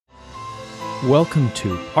Welcome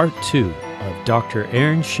to Part 2 of Dr.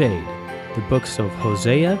 Aaron Shade, the books of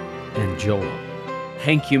Hosea and Joel.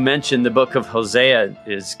 Hank, you mentioned the book of Hosea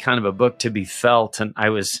is kind of a book to be felt, and I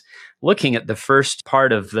was looking at the first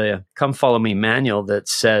part of the Come Follow Me manual that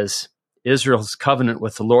says Israel's covenant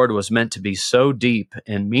with the Lord was meant to be so deep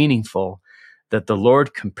and meaningful that the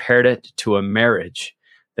Lord compared it to a marriage.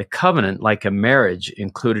 The covenant, like a marriage,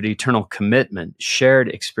 included eternal commitment, shared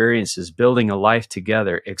experiences, building a life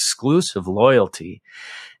together, exclusive loyalty,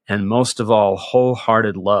 and most of all,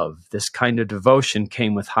 wholehearted love. This kind of devotion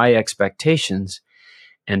came with high expectations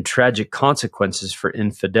and tragic consequences for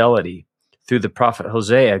infidelity. Through the prophet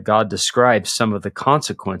Hosea, God describes some of the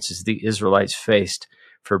consequences the Israelites faced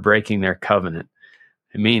for breaking their covenant.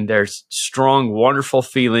 I mean, there's strong, wonderful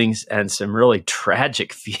feelings and some really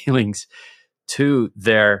tragic feelings too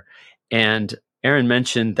there. And Aaron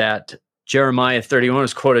mentioned that Jeremiah 31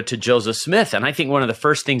 was quoted to Joseph Smith. And I think one of the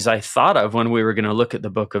first things I thought of when we were going to look at the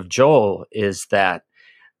book of Joel is that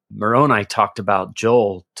Moroni talked about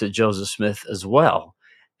Joel to Joseph Smith as well.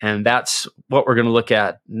 And that's what we're going to look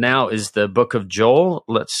at now is the book of Joel.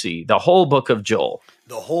 Let's see, the whole book of Joel.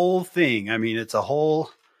 The whole thing. I mean, it's a whole...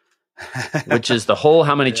 Which is the whole,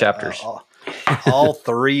 how many chapters? All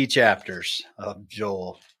 3 chapters of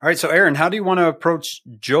Joel. All right, so Aaron, how do you want to approach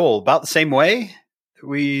Joel? About the same way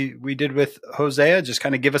we did with Hosea? Just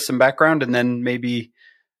kind of give us some background and then maybe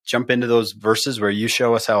jump into those verses where you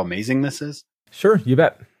show us how amazing this is? Sure, you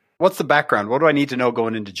bet. What's the background? What do I need to know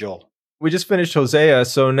going into Joel? We just finished Hosea,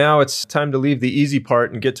 so now it's time to leave the easy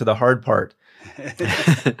part and get to the hard part.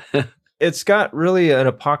 It's got really an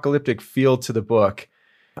apocalyptic feel to the book.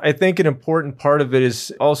 I think an important part of it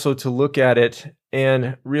is also to look at it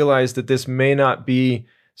and realize that this may not be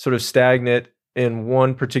sort of stagnant in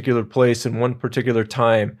one particular place in one particular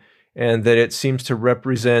time, and that it seems to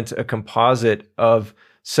represent a composite of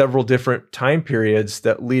several different time periods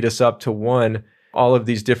that lead us up to one, all of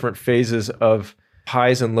these different phases of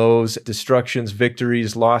highs and lows, destructions,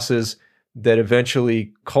 victories, losses that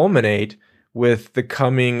eventually culminate with the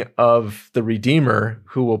coming of the Redeemer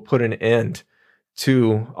who will put an end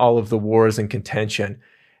to all of the wars and contention.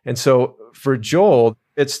 And so for Joel,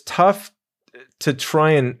 it's tough to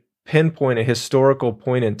try and pinpoint a historical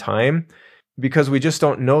point in time because we just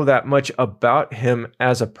don't know that much about him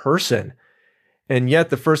as a person. And yet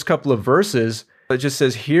the first couple of verses, it just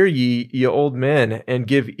says, "Hear ye old men, and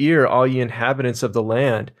give ear, all ye inhabitants of the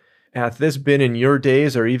land. Hath this been in your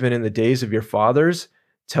days, or even in the days of your fathers?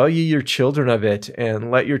 Tell ye your children of it, and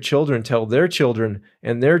let your children tell their children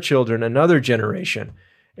and their children another generation."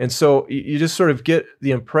 And so you just sort of get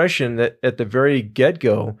the impression that at the very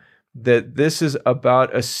get-go, that this is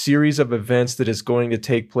about a series of events that is going to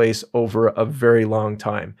take place over a very long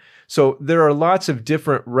time. So there are lots of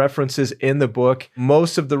different references in the book.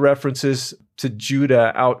 Most of the references to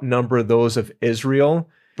Judah outnumber those of Israel,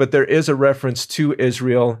 but there is a reference to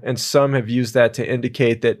Israel, and some have used that to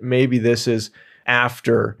indicate that maybe this is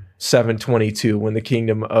after 722, when the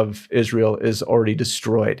kingdom of Israel is already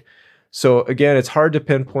destroyed. So again, it's hard to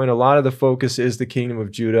pinpoint. A lot of the focus is the kingdom of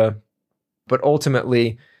Judah, but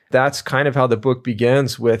ultimately, that's kind of how the book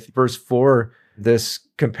begins with verse 4, this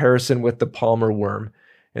comparison with the palmer worm.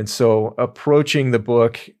 And so approaching the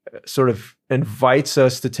book sort of invites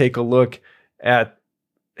us to take a look at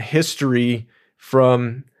history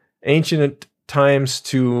from ancient times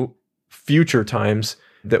to future times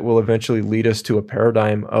that will eventually lead us to a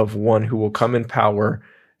paradigm of one who will come in power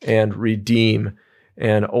and redeem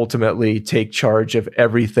and ultimately take charge of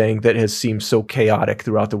everything that has seemed so chaotic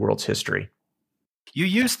throughout the world's history. You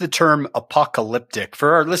use the term apocalyptic.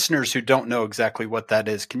 For our listeners who don't know exactly what that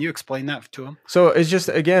is, can you explain that to them? So it's just,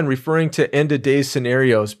 again, referring to end-of-days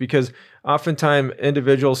scenarios, because oftentimes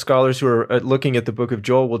individual scholars who are looking at the book of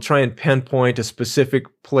Joel will try and pinpoint a specific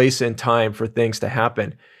place and time for things to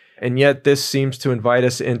happen. And yet this seems to invite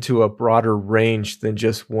us into a broader range than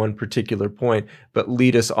just one particular point, but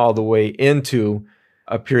lead us all the way into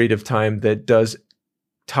a period of time that does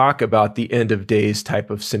talk about the end of days type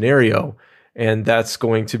of scenario. And that's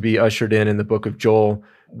going to be ushered in the book of Joel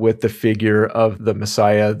with the figure of the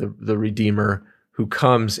Messiah, the Redeemer, who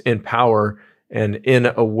comes in power and in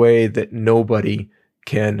a way that nobody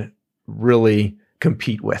can really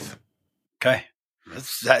compete with. Okay.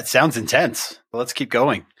 That sounds intense. Let's keep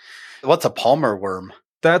going. What's a palmer worm?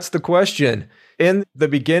 That's the question. In the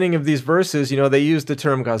beginning of these verses, they use the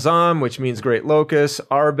term gazam, which means great locust,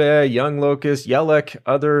 arbe, young locust, yelek,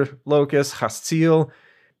 other locust, hastil.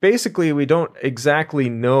 Basically, we don't exactly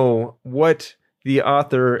know what the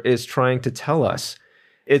author is trying to tell us.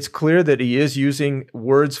 It's clear that he is using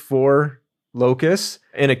words for locusts.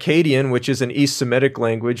 In Akkadian, which is an East Semitic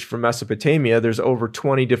language from Mesopotamia, there's over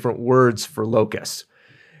 20 different words for locusts.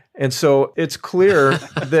 And so it's clear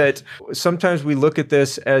that sometimes we look at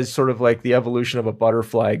this as sort of like the evolution of a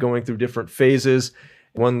butterfly going through different phases,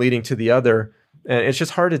 one leading to the other. And it's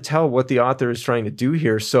just hard to tell what the author is trying to do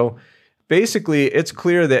here. So basically, it's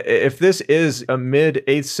clear that if this is a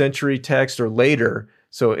mid-8th century text or later,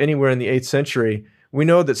 so anywhere in the 8th century, we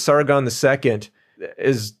know that Sargon II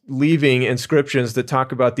is leaving inscriptions that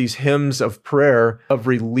talk about these hymns of prayer of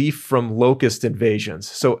relief from locust invasions.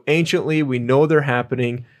 So anciently, we know they're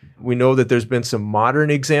happening. We know that there's been some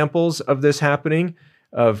modern examples of this happening,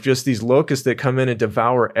 of just these locusts that come in and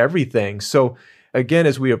devour everything. So again,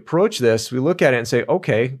 as we approach this, we look at it and say,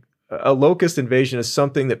 okay, a locust invasion is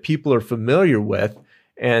something that people are familiar with,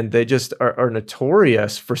 and they just are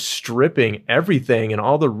notorious for stripping everything and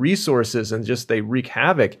all the resources, and just they wreak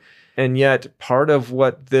havoc. And yet part of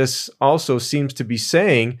what this also seems to be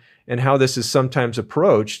saying, and how this is sometimes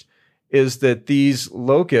approached, is that these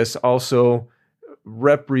locusts also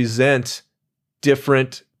represent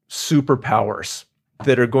different superpowers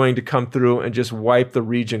that are going to come through and just wipe the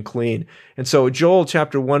region clean. And so Joel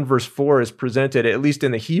chapter 1, verse 4 is presented, at least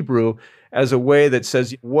in the Hebrew, as a way that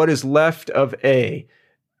says, what is left of A,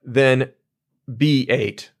 then B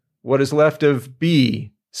ate. What is left of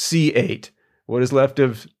B, C ate. What is left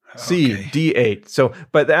of C, Okay. D8. So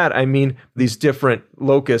by that, I mean these different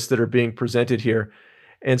locusts that are being presented here.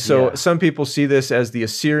 And so some people see this as the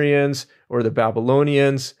Assyrians or the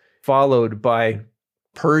Babylonians, followed by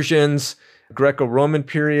Persians, Greco-Roman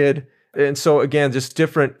period. And so again, just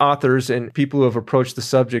different authors and people who have approached the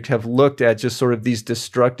subject have looked at just sort of these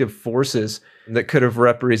destructive forces that could have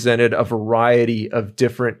represented a variety of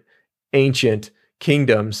different ancient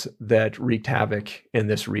kingdoms that wreaked havoc in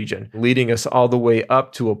this region, leading us all the way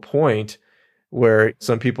up to a point where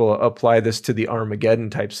some people apply this to the Armageddon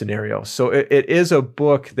type scenario. So it is a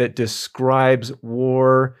book that describes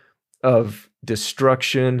war, of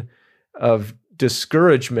destruction, of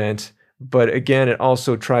discouragement, but again, it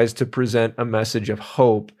also tries to present a message of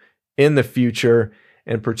hope in the future,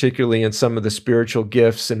 and particularly in some of the spiritual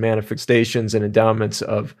gifts and manifestations and endowments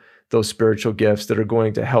of those spiritual gifts that are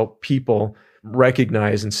going to help people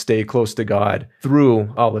recognize and stay close to God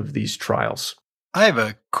through all of these trials. I have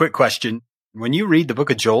a quick question. When you read the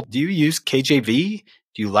book of Joel, do you use KJV?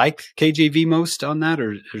 Do you like KJV most on that,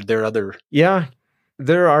 or are there other? Yeah,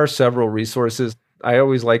 there are several resources. I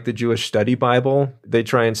always like the Jewish Study Bible. They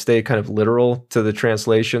try and stay kind of literal to the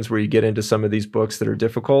translations where you get into some of these books that are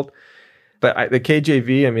difficult. But the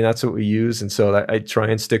KJV, I mean, that's what we use. And so I try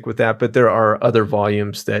and stick with that. But there are other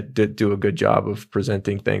volumes that do a good job of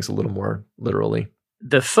presenting things a little more literally.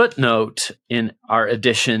 The footnote in our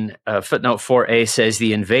edition, footnote 4a, says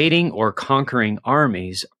the invading or conquering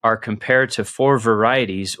armies are compared to 4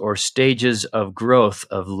 varieties or stages of growth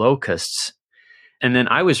of locusts. And then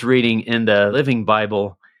I was reading in the Living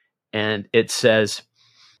Bible, and it says,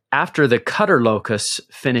 after the cutter locusts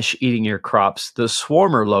finish eating your crops, the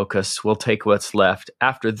swarmer locusts will take what's left.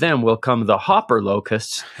 After them will come the hopper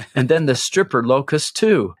locusts, and then the stripper locusts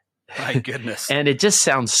too. My goodness. And it just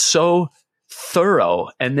sounds so thorough.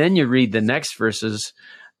 And then you read the next verses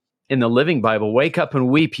in the Living Bible. Wake up and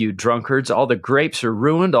weep, you drunkards. All the grapes are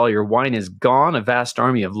ruined. All your wine is gone. A vast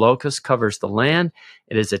army of locusts covers the land.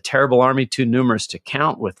 It is a terrible army, too numerous to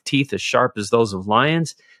count, with teeth as sharp as those of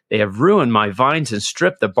lions. They have ruined my vines and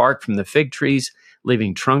stripped the bark from the fig trees,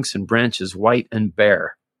 leaving trunks and branches white and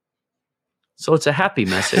bare. So it's a happy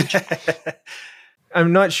message.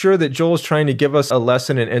 I'm not sure that Joel's trying to give us a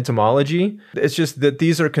lesson in entomology. It's just that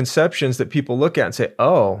these are conceptions that people look at and say,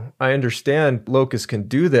 oh, I understand locusts can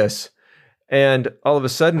do this. And all of a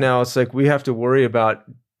sudden now it's like we have to worry about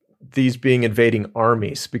these being invading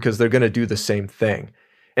armies because they're going to do the same thing.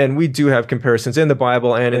 And we do have comparisons in the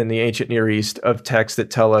Bible and in the ancient Near East of texts that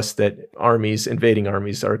tell us that armies, invading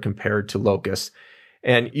armies, are compared to locusts.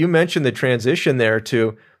 And you mentioned the transition there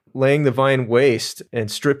to laying the vine waste and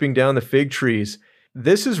stripping down the fig trees.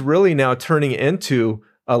 This is really now turning into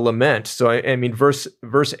a lament. So I mean, verse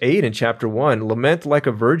 8 in chapter 1, lament like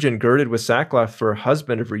a virgin girded with sackcloth for a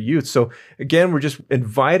husband of her youth. So again, we're just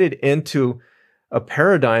invited into a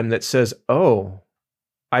paradigm that says, oh,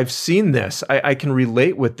 I've seen this. I can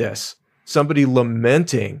relate with this. Somebody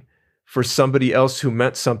lamenting for somebody else who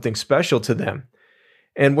meant something special to them.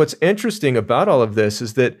 And what's interesting about all of this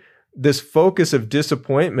is that this focus of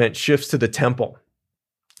disappointment shifts to the temple.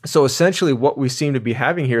 So essentially what we seem to be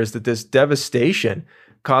having here is that this devastation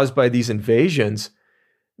caused by these invasions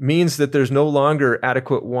means that there's no longer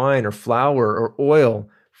adequate wine or flour or oil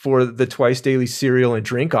for the twice daily cereal and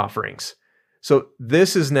drink offerings. So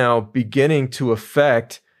this is now beginning to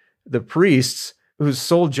affect the priests whose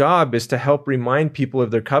sole job is to help remind people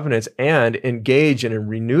of their covenants and engage in and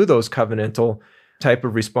renew those covenantal type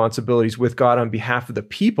of responsibilities with God on behalf of the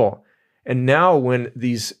people. And now when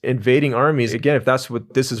these invading armies, again, if that's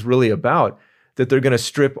what this is really about, that they're going to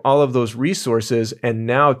strip all of those resources, and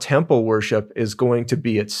now temple worship is going to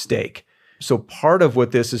be at stake. So part of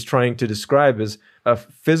what this is trying to describe is a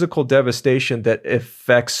physical devastation that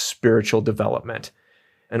affects spiritual development.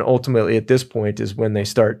 And ultimately at this point is when they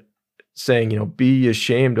start saying, be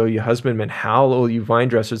ashamed, O you husbandmen, howl, O you vine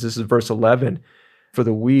dressers. This is verse 11, for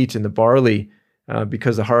the wheat and the barley,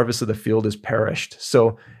 because the harvest of the field is perished.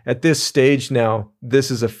 So at this stage now,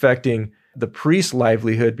 this is affecting the priest's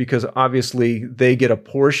livelihood because obviously they get a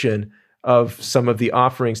portion of some of the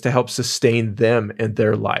offerings to help sustain them and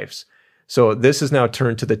their lives. So this is now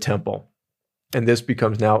turned to the temple, and this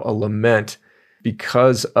becomes now a lament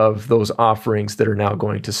because of those offerings that are now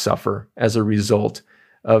going to suffer as a result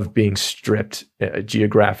of being stripped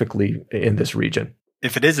geographically in this region.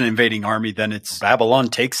 If it is an invading army, then it's Babylon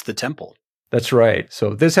takes the temple. That's right.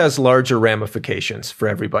 So this has larger ramifications for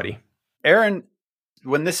everybody. Aaron,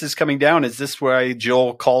 when this is coming down, is this why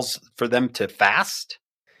Joel calls for them to fast?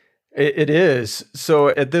 It is. So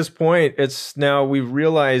at this point, it's now we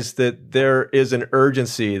realize that there is an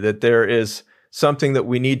urgency, that there is something that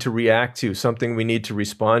we need to react to, something we need to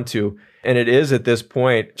respond to. And it is at this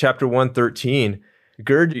point, chapter 113,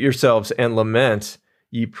 gird yourselves and lament,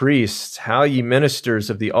 ye priests, howl ye ministers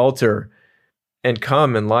of the altar, and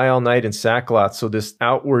come and lie all night in sackcloth. So this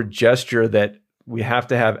outward gesture that we have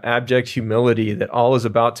to have abject humility, that all is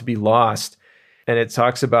about to be lost. And it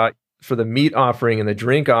talks about for the meat offering and the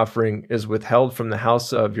drink offering is withheld from the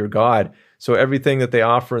house of your God. So everything that they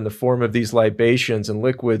offer in the form of these libations and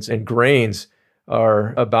liquids and grains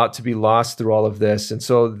are about to be lost through all of this. And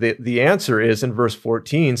so the answer is in verse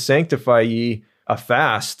 14, sanctify ye a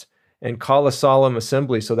fast and call a solemn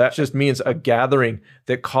assembly. So that just means a gathering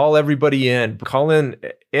that call everybody in, call in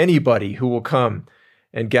anybody who will come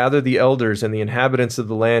and gather the elders and the inhabitants of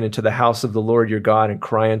the land into the house of the Lord your God and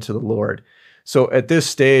cry unto the Lord. So at this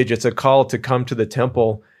stage, it's a call to come to the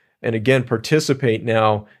temple and again, participate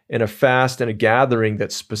now in a fast and a gathering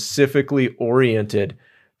that's specifically oriented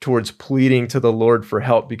towards pleading to the Lord for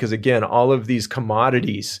help. Because again, all of these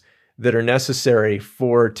commodities that are necessary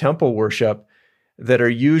for temple worship that are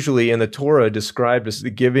usually in the Torah described as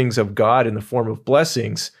the givings of God in the form of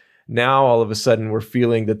blessings, now all of a sudden we're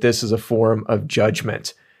feeling that this is a form of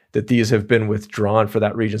judgment, that these have been withdrawn for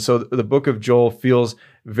that region. So the book of Joel feels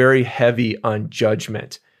very heavy on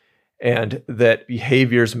judgment and that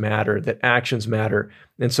behaviors matter, that actions matter.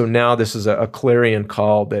 And so now this is a clarion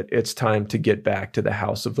call that it's time to get back to the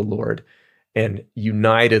house of the Lord and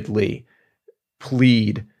unitedly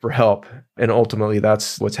plead for help. And ultimately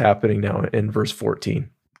that's what's happening now in verse 14.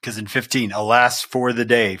 Because in 15, alas for the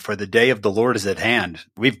day of the Lord is at hand.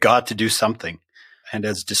 We've got to do something. And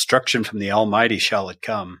as destruction from the Almighty shall it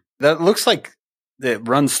come. That looks like it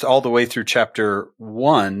runs all the way through chapter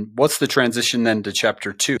 1. What's the transition then to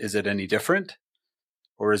chapter 2? Is it any different?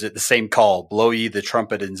 Or is it the same call? Blow ye the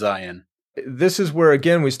trumpet in Zion. This is where,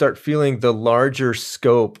 again, we start feeling the larger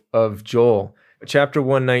scope of Joel. Chapter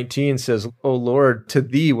 119 says, O Lord, to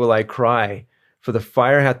thee will I cry, for the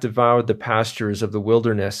fire hath devoured the pastures of the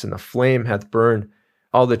wilderness, and the flame hath burned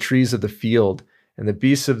all the trees of the field. And the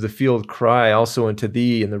beasts of the field cry also unto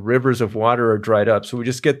thee, and the rivers of water are dried up. So we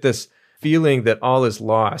just get this feeling that all is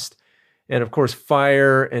lost. And of course,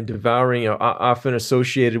 fire and devouring are often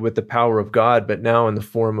associated with the power of God, but now in the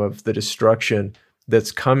form of the destruction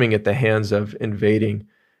that's coming at the hands of invading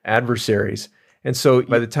adversaries. And so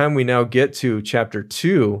by the time we now get to chapter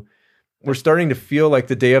 2, we're starting to feel like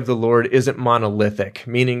the day of the Lord isn't monolithic,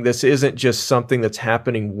 meaning this isn't just something that's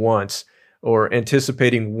happening once or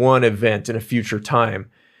anticipating one event in a future time.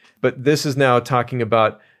 But this is now talking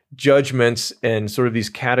about judgments and sort of these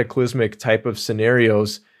cataclysmic type of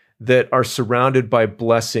scenarios that are surrounded by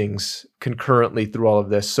blessings concurrently through all of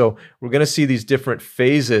this. So we're going to see these different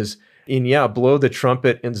phases in, blow the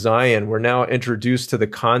trumpet in Zion. We're now introduced to the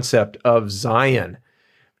concept of Zion.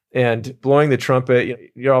 And blowing the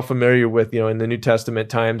trumpet, you're all familiar with, in the New Testament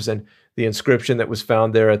times and the inscription that was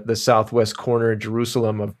found there at the southwest corner of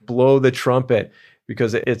Jerusalem of blow the trumpet,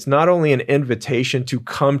 because it's not only an invitation to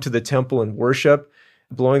come to the temple and worship.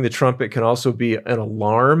 Blowing the trumpet can also be an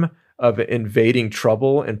alarm of invading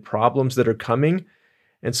trouble and problems that are coming.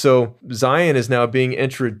 And so Zion is now being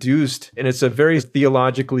introduced, and it's a very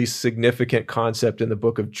theologically significant concept in the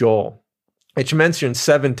book of Joel. It's mentioned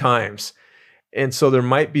 7 times. And so there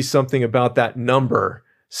might be something about that number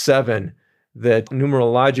 7 that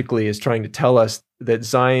numerologically is trying to tell us that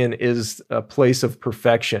Zion is a place of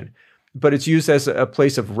perfection. But it's used as a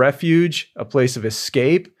place of refuge, a place of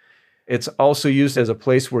escape. It's also used as a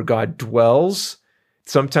place where God dwells.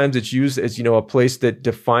 Sometimes it's used as, a place that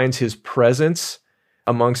defines his presence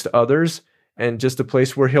amongst others, and just a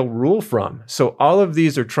place where he'll rule from. So all of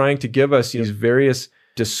these are trying to give us these various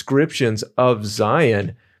descriptions of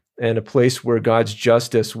Zion and a place where God's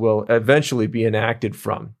justice will eventually be enacted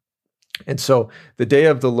from. And so the day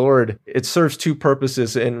of the Lord, it serves two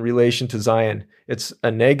purposes in relation to Zion. It's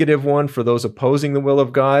a negative one for those opposing the will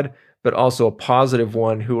of God, but also a positive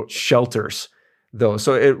one who shelters those.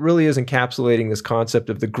 So it really is encapsulating this concept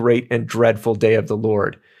of the great and dreadful day of the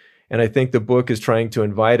Lord. And I think the book is trying to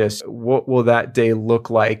invite us, what will that day look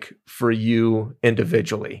like for you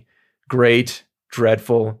individually? Great,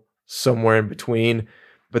 dreadful, somewhere in between.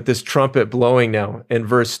 But this trumpet blowing now in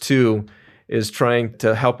verse 2 is trying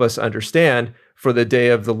to help us understand, for the day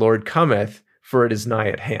of the Lord cometh, for it is nigh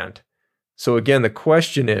at hand. So again, the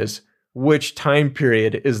question is, which time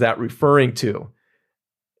period is that referring to?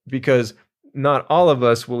 Because not all of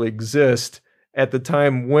us will exist at the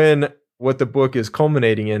time when what the book is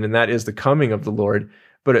culminating in, and that is the coming of the Lord.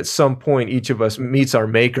 But at some point, each of us meets our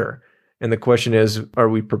Maker. And the question is, are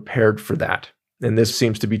we prepared for that? And this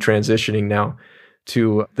seems to be transitioning now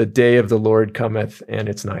to the day of the Lord cometh, and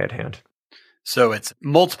it's nigh at hand. So it's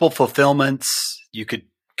multiple fulfillments. You could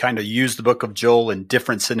kind of use the book of Joel in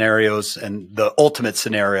different scenarios, and the ultimate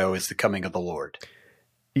scenario is the coming of the Lord.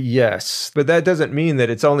 Yes, but that doesn't mean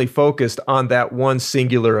that it's only focused on that one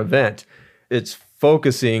singular event. It's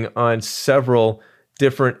focusing on several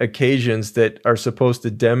different occasions that are supposed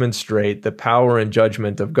to demonstrate the power and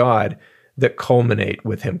judgment of God that culminate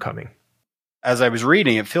with him coming. As I was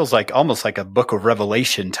reading, it feels like almost like a book of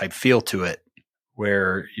Revelation type feel to it,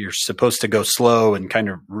 where you're supposed to go slow and kind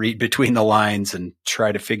of read between the lines and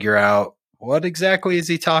try to figure out what exactly is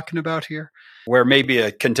he talking about here? Where maybe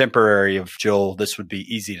a contemporary of Joel, this would be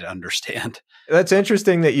easy to understand. That's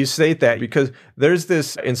interesting that you state that, because there's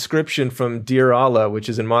this inscription from Deir Allah, which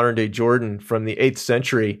is in modern-day Jordan from the 8th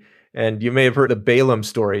century, and you may have heard the Balaam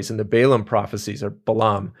stories and the Balaam prophecies, or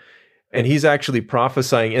Balaam. And he's actually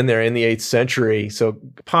prophesying in there in the 8th century, so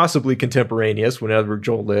possibly contemporaneous whenever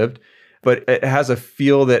Joel lived, but it has a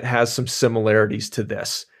feel that has some similarities to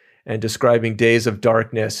this, and describing days of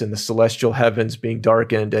darkness and the celestial heavens being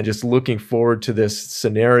darkened, and just looking forward to this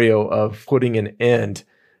scenario of putting an end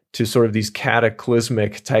to sort of these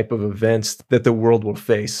cataclysmic type of events that the world will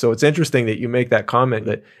face. So it's interesting that you make that comment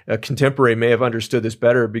that a contemporary may have understood this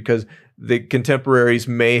better, because the contemporaries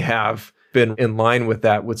may have been in line with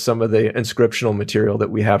that, with some of the inscriptional material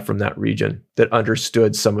that we have from that region that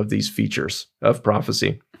understood some of these features of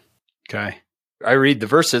prophecy. Okay. I read the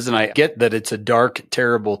verses and I get that it's a dark,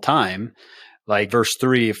 terrible time. Like verse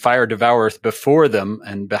 3, fire devoureth before them,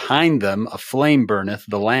 and behind them a flame burneth.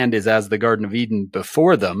 The land is as the Garden of Eden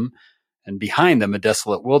before them, and behind them a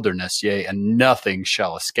desolate wilderness, yea, and nothing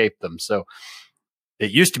shall escape them. So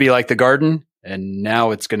it used to be like the garden, and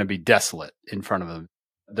now it's going to be desolate in front of them.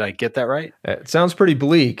 Did I get that right? It sounds pretty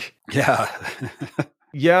bleak. Yeah.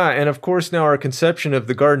 Yeah, and of course now our conception of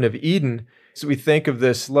the Garden of Eden, so we think of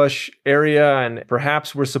this lush area, and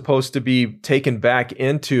perhaps we're supposed to be taken back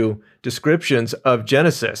into descriptions of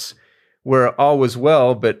Genesis, where all was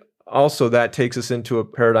well, but also that takes us into a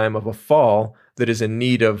paradigm of a fall that is in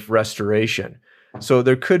need of restoration. So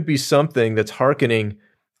there could be something that's hearkening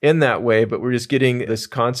in that way, but we're just getting this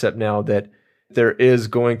concept now that there is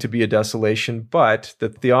going to be a desolation, but the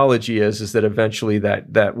theology is that eventually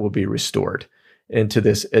that will be restored into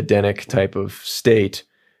this Edenic type of state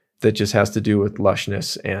that just has to do with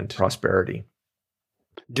lushness and prosperity.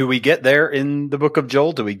 Do we get there in the book of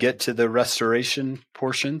Joel? Do we get to the restoration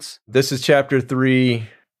portions? This is chapter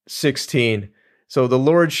 3:16. So the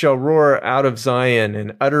Lord shall roar out of Zion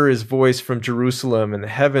and utter his voice from Jerusalem, and the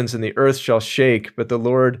heavens and the earth shall shake, but the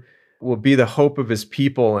Lord will be the hope of his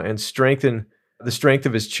people and strengthen the strength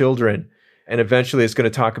of his children. And eventually it's going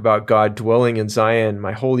to talk about God dwelling in Zion,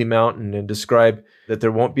 my holy mountain, and describe that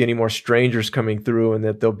there won't be any more strangers coming through, and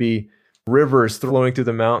that there'll be rivers flowing through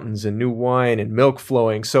the mountains and new wine and milk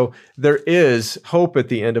flowing. So there is hope at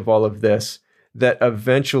the end of all of this, that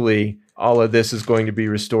eventually all of this is going to be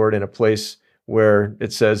restored in a place where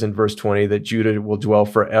it says in verse 20 that Judah will dwell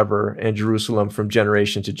forever and Jerusalem from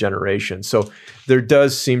generation to generation. So there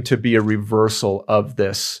does seem to be a reversal of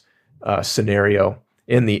this scenario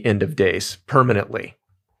in the end of days permanently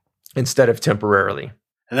instead of temporarily.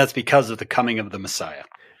 And that's because of the coming of the Messiah.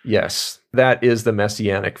 Yes, that is the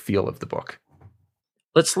messianic feel of the book.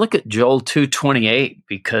 Let's look at Joel 2:28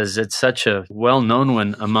 because it's such a well-known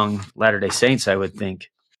one among Latter-day Saints, I would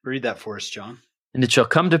think. Read that for us, John. And it shall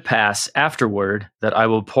come to pass afterward that I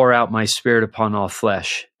will pour out my spirit upon all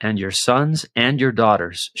flesh, and your sons and your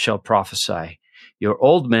daughters shall prophesy. Your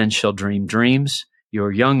old men shall dream dreams,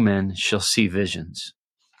 your young men shall see visions.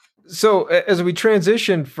 So as we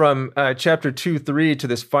transition from chapter 2:3 to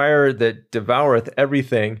this fire that devoureth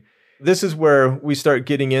everything, this is where we start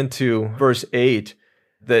getting into verse 8,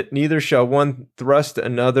 that neither shall one thrust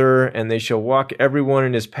another, and they shall walk everyone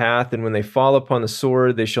in his path, and when they fall upon the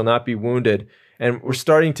sword, they shall not be wounded. And we're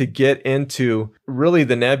starting to get into really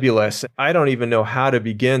the nebulous. I don't even know how to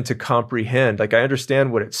begin to comprehend. Like, I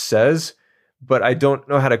understand what it says, but I don't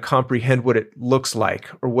know how to comprehend what it looks like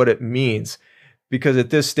or what it means. Because at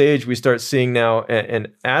this stage, we start seeing now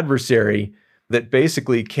an adversary that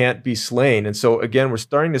basically can't be slain. And so again, we're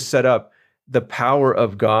starting to set up the power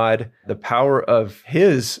of God, the power of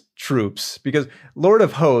his troops, because Lord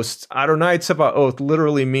of hosts, Adonai Tsebaoth,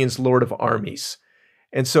 literally means Lord of armies.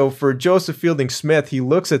 And so for Joseph Fielding Smith, he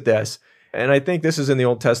looks at this, and I think this is in the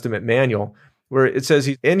Old Testament manual, where it says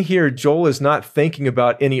in here, Joel is not thinking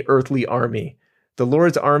about any earthly army. The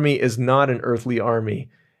Lord's army is not an earthly army.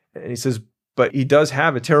 And he says, but he does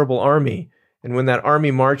have a terrible army. And when that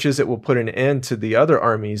army marches, it will put an end to the other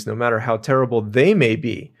armies, no matter how terrible they may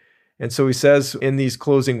be. And so he says in these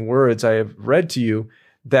closing words I have read to you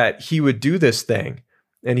that he would do this thing,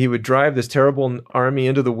 and he would drive this terrible army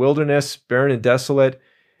into the wilderness, barren and desolate.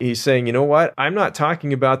 He's saying, you know what? I'm not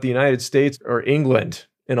talking about the United States or England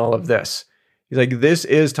in all of this. He's like, this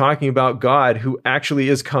is talking about God who actually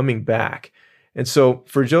is coming back. And so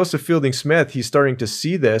for Joseph Fielding Smith, he's starting to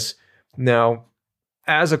see this now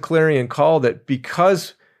as a clarion call, that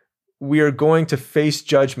because we are going to face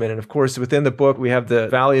judgment. And of course, within the book, we have the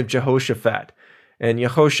Valley of Jehoshaphat. And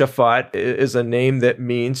Jehoshaphat is a name that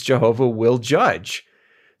means Jehovah will judge.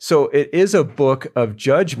 So it is a book of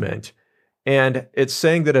judgment. And it's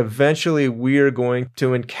saying that eventually we are going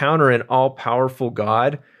to encounter an all-powerful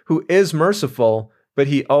God who is merciful, but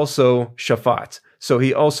he also shafat. So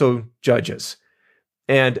he also judges.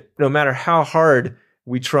 And no matter how hard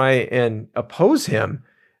we try and oppose him,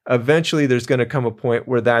 eventually there's going to come a point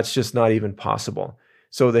where that's just not even possible.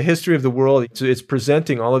 So the history of the world, it's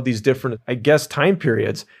presenting all of these different, I guess, time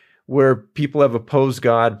periods where people have opposed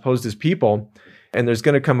God, opposed his people, and there's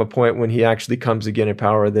going to come a point when he actually comes again in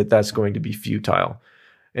power that's going to be futile.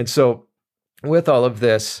 And so with all of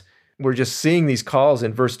this, we're just seeing these calls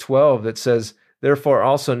in verse 12 that says, therefore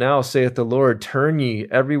also now saith the Lord, turn ye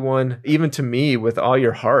everyone, even to me, with all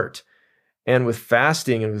your heart, and with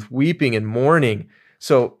fasting and with weeping and mourning.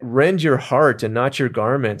 So rend your heart and not your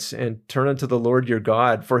garments, and turn unto the Lord your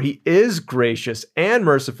God, for he is gracious and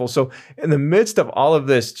merciful. So in the midst of all of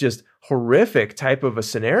this just horrific type of a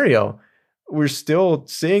scenario, we're still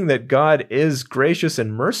seeing that God is gracious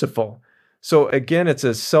and merciful. So again, it's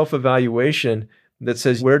a self-evaluation that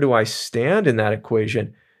says, where do I stand in that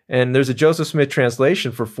equation? And there's a Joseph Smith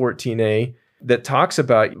translation for 14a that talks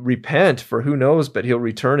about repent, for who knows, but he'll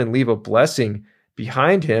return and leave a blessing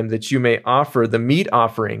behind him that you may offer the meat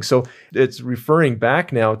offering. So it's referring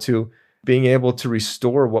back now to being able to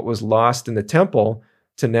restore what was lost in the temple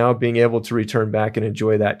to now being able to return back and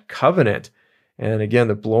enjoy that covenant. And again,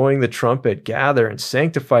 the blowing the trumpet, gather and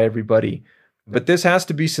sanctify everybody. But this has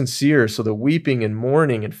to be sincere. So the weeping and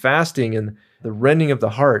mourning and fasting and the rending of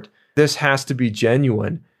the heart, this has to be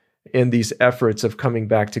genuine in these efforts of coming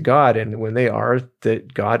back to God. And when they are,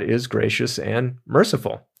 that God is gracious and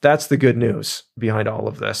merciful. That's the good news behind all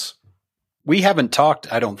of this. We haven't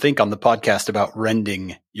talked, I don't think, on the podcast about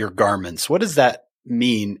rending your garments. What does that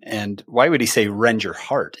mean? And why would he say rend your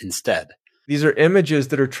heart instead? These are images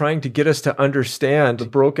that are trying to get us to understand the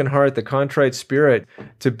broken heart, the contrite spirit,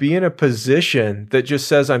 to be in a position that just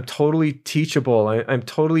says, I'm totally teachable. I'm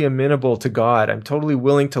totally amenable to God. I'm totally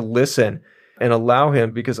willing to listen and allow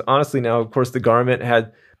him, because honestly now, of course, the garment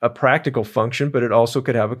had a practical function, but it also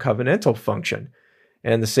could have a covenantal function.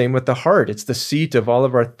 And the same with the heart. It's the seat of all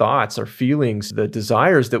of our thoughts, our feelings, the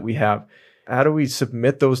desires that we have. How do we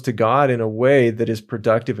submit those to God in a way that is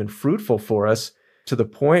productive and fruitful for us, to the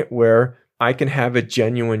point where I can have a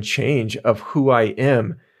genuine change of who I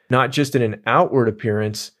am, not just in an outward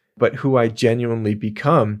appearance, but who I genuinely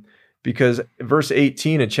become? Because verse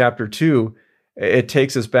 18 in chapter 2, it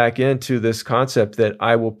takes us back into this concept that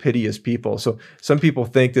I will pity his people. So some people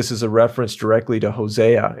think this is a reference directly to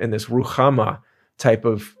Hosea in this Ruchama type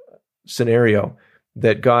of scenario,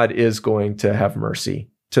 that God is going to have mercy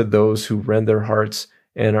to those who rend their hearts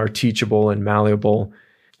and are teachable and malleable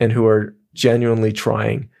and who are genuinely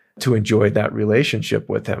trying to enjoy that relationship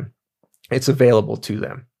with him. It's available to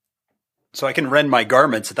them. So I can rend my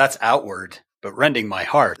garments. That's outward, but rending my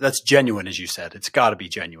heart, that's genuine, as you said. It's got to be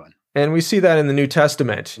genuine. And we see that in the New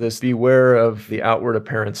Testament, this beware of the outward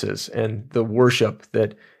appearances and the worship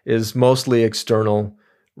that is mostly external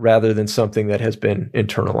rather than something that has been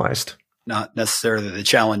internalized. Not necessarily the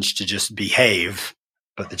challenge to just behave,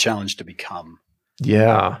 but the challenge to become.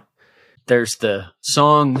 Yeah. There's the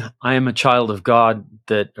song, I Am a Child of God,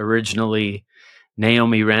 that originally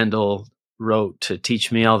Naomi Randall wrote to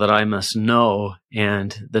teach me all that I must know.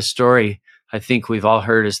 And the story I think we've all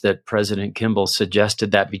heard is that President Kimball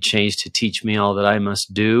suggested that be changed to teach me all that I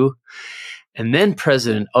must do. And then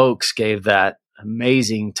President Oaks gave that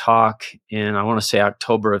amazing talk in, I want to say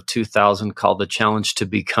October of 2000, called The Challenge to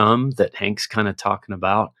Become, that Hank's kind of talking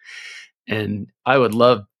about. And I would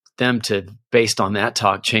love them to, based on that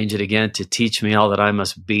talk, change it again to teach me all that I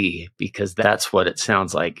must be, because that's what it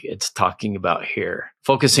sounds like it's talking about here.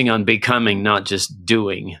 Focusing on becoming, not just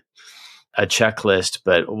doing a checklist,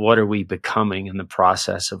 but what are we becoming in the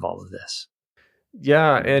process of all of this?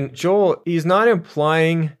 Yeah, and Joel, he's not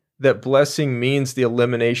implying that blessing means the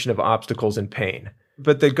elimination of obstacles and pain,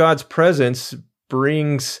 but that God's presence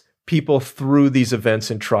brings people through these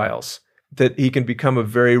events and trials, that he can become a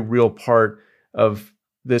very real part of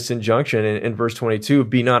this injunction in verse 22,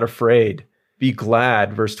 be not afraid, be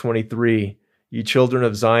glad, verse 23, ye children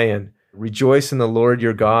of Zion, rejoice in the Lord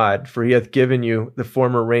your God, for he hath given you the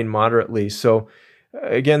former rain moderately. So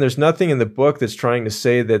again, there's nothing in the book that's trying to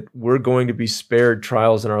say that we're going to be spared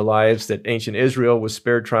trials in our lives, that ancient Israel was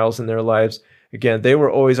spared trials in their lives. Again, they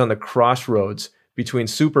were always on the crossroads between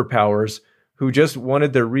superpowers who just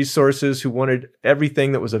wanted their resources, who wanted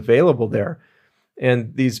everything that was available there.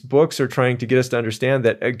 And these books are trying to get us to understand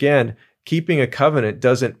that, again, keeping a covenant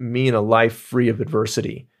doesn't mean a life free of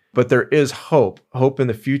adversity. But there is hope in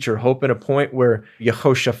the future, hope in a point where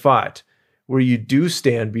Yehoshaphat, where you do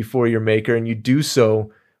stand before your maker and you do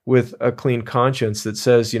so with a clean conscience that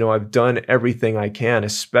says, I've done everything I can,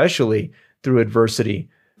 especially through adversity,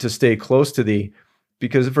 to stay close to thee.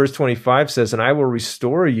 Because verse 25 says, and I will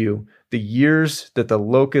restore you the years that the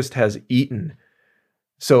locust has eaten.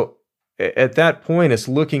 So at that point, it's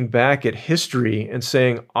looking back at history and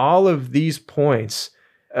saying all of these points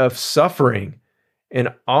of suffering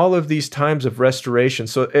and all of these times of restoration.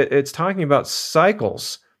 So it's talking about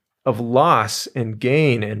cycles of loss and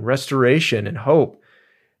gain and restoration and hope.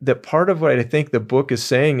 That part of what I think the book is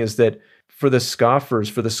saying is that for the scoffers,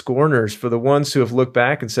 for the scorners, for the ones who have looked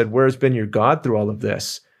back and said, where has been your God through all of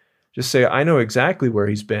this? Just say, I know exactly where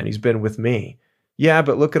he's been. He's been with me. Yeah,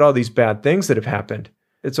 but look at all these bad things that have happened.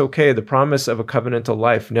 It's okay. The promise of a covenantal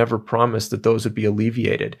life never promised that those would be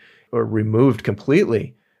alleviated or removed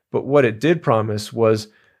completely. But what it did promise was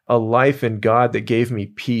a life in God that gave me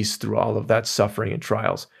peace through all of that suffering and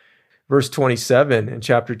trials. Verse 27 in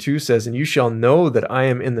chapter 2 says, and you shall know that I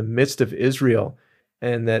am in the midst of Israel,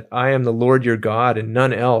 and that I am the Lord your God and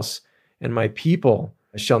none else, and my people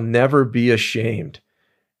shall never be ashamed.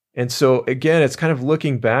 And so again, it's kind of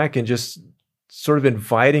looking back and just sort of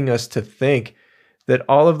inviting us to think that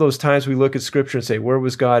all of those times we look at Scripture and say, where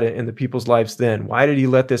was God in the people's lives then? Why did he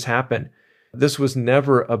let this happen? This was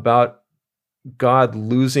never about God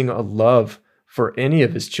losing a love for any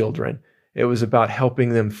of his children. It was about helping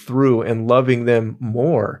them through and loving them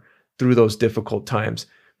more through those difficult times,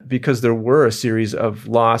 because there were a series of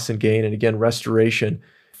loss and gain and, again, restoration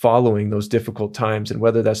following those difficult times. And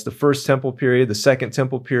whether that's the first temple period, the second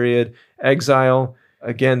temple period, exile,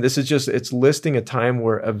 again, this is just, it's listing a time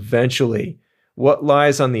where eventually what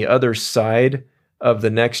lies on the other side of the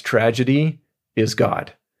next tragedy is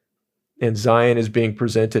God. And Zion is being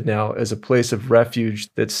presented now as a place of refuge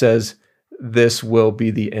that says this will be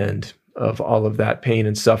the end of all of that pain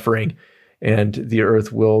and suffering. And the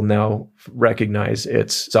earth will now recognize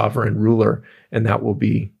its sovereign ruler, and that will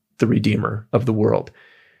be the Redeemer of the world.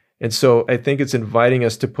 And so I think it's inviting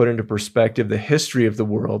us to put into perspective the history of the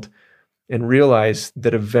world and realize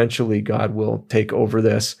that eventually God will take over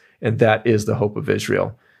this. And that is the hope of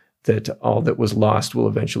Israel, that all that was lost will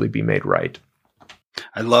eventually be made right.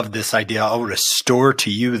 I love this idea. I'll restore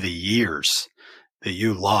to you the years that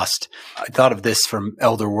you lost. I thought of this from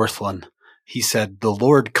Elder Worthland. He said, the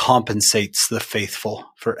Lord compensates the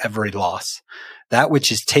faithful for every loss. That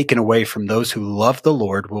which is taken away from those who love the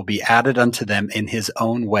Lord will be added unto them in his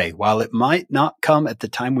own way. While it might not come at the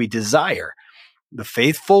time we desire, the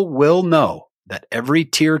faithful will know that every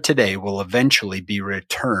tear today will eventually be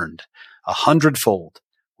returned 100-fold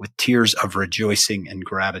with tears of rejoicing and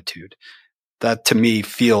gratitude. That to me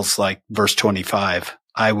feels like verse 25.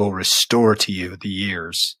 I will restore to you the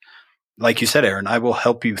years. Like you said, Aaron, I will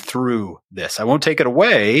help you through this. I won't take it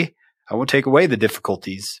away. I won't take away the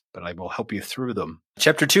difficulties, but I will help you through them.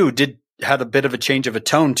 Chapter 2 had a bit of a change of a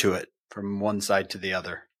tone to it from one side to the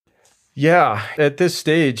other. Yeah, at this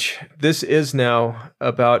stage, this is now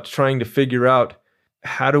about trying to figure out,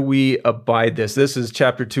 how do we abide this? This is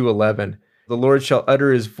chapter 2:11. The Lord shall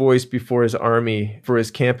utter his voice before his army, for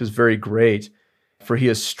his camp is very great. For he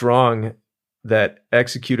is strong that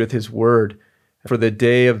executeth his word. For the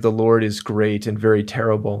day of the Lord is great and very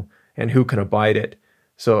terrible, and who can abide it?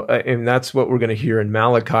 So, and that's what we're going to hear in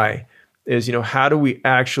Malachi is, how do we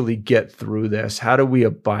actually get through this? How do we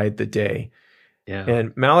abide the day? Yeah.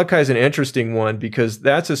 And Malachi is an interesting one because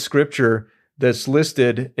that's a scripture that's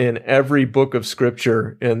listed in every book of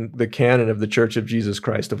scripture in the canon of the Church of Jesus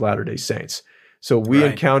Christ of Latter-day Saints. So we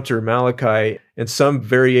encounter Malachi and some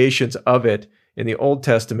variations of it in the Old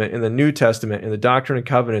Testament, in the New Testament, in the Doctrine and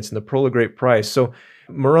Covenants, in the Pearl of Great Price. So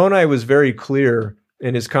Moroni was very clear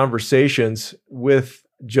in his conversations with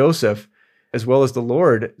Joseph, as well as the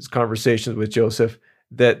Lord's conversations with Joseph,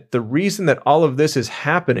 that the reason that all of this is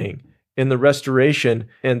happening in the restoration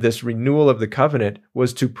and this renewal of the covenant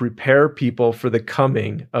was to prepare people for the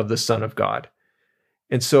coming of the Son of God.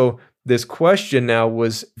 And so this question now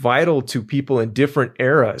was vital to people in different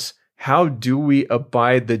eras. How do we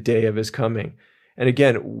abide the day of his coming? And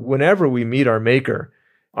again, whenever we meet our Maker,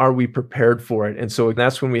 are we prepared for it? And so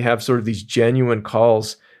that's when we have sort of these genuine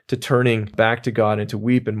calls to turning back to God and to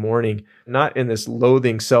weep and mourning, not in this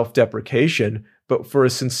loathing self-deprecation, but for a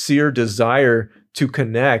sincere desire to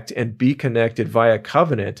connect and be connected via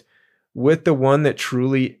covenant with the one that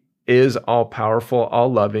truly is all-powerful,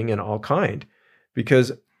 all-loving, and all-kind.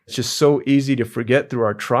 Because it's just so easy to forget through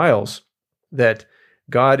our trials that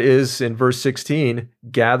God is, in verse 16,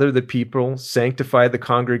 gather the people, sanctify the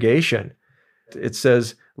congregation. It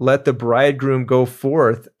says, let the bridegroom go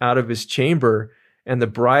forth out of his chamber and the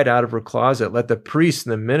bride out of her closet. Let the priests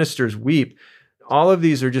and the ministers weep. All of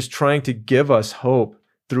these are just trying to give us hope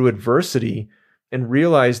through adversity and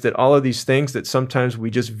realize that all of these things that sometimes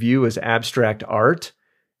we just view as abstract art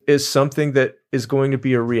is something that is going to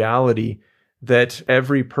be a reality that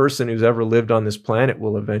every person who's ever lived on this planet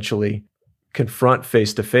will eventually confront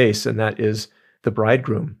face to face, and that is the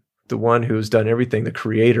bridegroom, the one who's done everything, the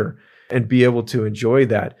creator, and be able to enjoy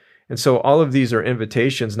that. And so all of these are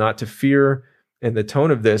invitations not to fear, and the tone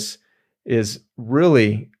of this is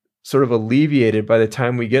really sort of alleviated by the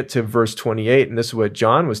time we get to verse 28, and this is what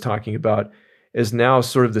John was talking about, is now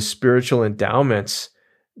sort of the spiritual endowments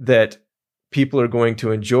that people are going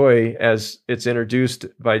to enjoy as it's introduced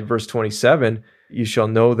by verse 27. You shall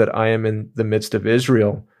know that I am in the midst of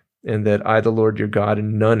Israel, and that I, the Lord your God,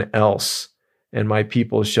 and none else, and my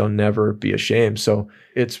people shall never be ashamed. So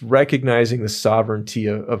it's recognizing the sovereignty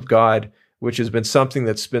of God, which has been something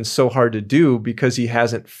that's been so hard to do because he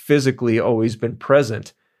hasn't physically always been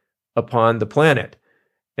present upon the planet.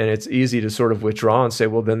 And it's easy to sort of withdraw and say,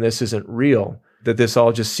 well, then this isn't real, that this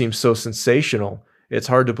all just seems so sensational. It's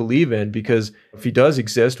hard to believe in because if he does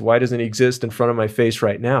exist, why doesn't he exist in front of my face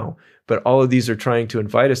right now? But all of these are trying to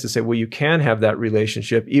invite us to say, well, you can have that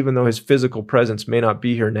relationship, even though his physical presence may not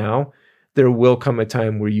be here now. There will come a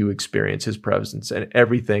time where you experience his presence and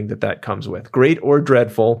everything that comes with, great or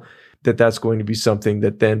dreadful, that's going to be something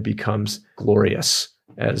that then becomes glorious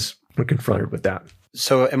as we're confronted with that.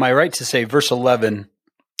 So am I right to say verse 11,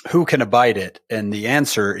 who can abide it? And the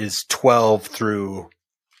answer is 12 through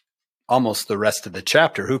almost the rest of the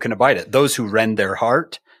chapter. Who can abide it? Those who rend their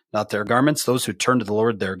heart, not their garments, those who turn to the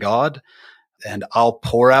Lord their God, and I'll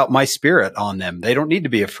pour out my spirit on them. They don't need to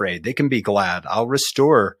be afraid. They can be glad. I'll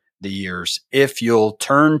restore the years if you'll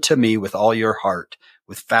turn to me with all your heart,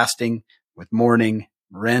 with fasting, with mourning,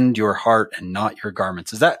 rend your heart and not your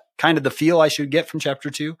garments. Is that kind of the feel I should get from chapter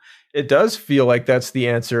 2? It does feel like that's the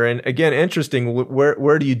answer. And again, interesting,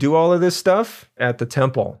 where do you do all of this stuff? At the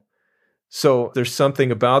temple. So there's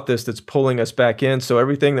something about this that's pulling us back in. So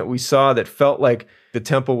everything that we saw that felt like the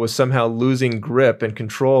temple was somehow losing grip and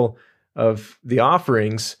control of the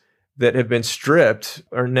offerings that have been stripped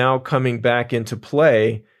are now coming back into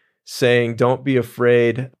play, saying, don't be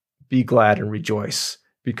afraid, be glad and rejoice,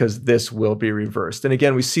 because this will be reversed. And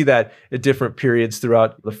again, we see that at different periods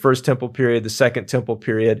throughout the first temple period, the second temple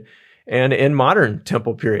period, and in modern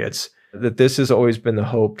temple periods, that this has always been the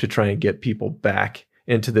hope to try and get people back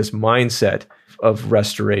into this mindset of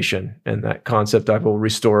restoration and that concept, I will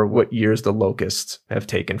restore what years the locusts have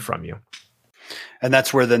taken from you. And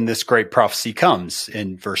that's where then this great prophecy comes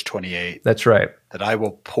in verse 28. That's right. That I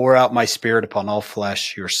will pour out my spirit upon all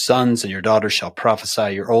flesh. Your sons and your daughters shall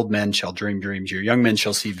prophesy. Your old men shall dream dreams. Your young men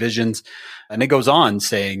shall see visions. And it goes on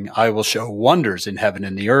saying, I will show wonders in heaven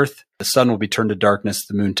and the earth. The sun will be turned to darkness,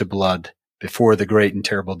 the moon to blood before the great and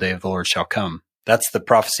terrible day of the Lord shall come. That's the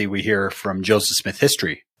prophecy we hear from Joseph Smith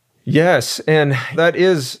history. Yes, and that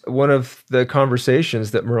is one of the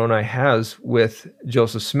conversations that Moroni has with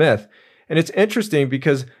Joseph Smith. And it's interesting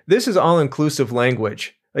because this is all-inclusive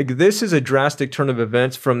language. Like, this is a drastic turn of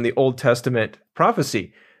events from the Old Testament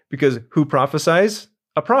prophecy, because who prophesies?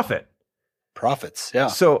 A prophet. Prophets, yeah.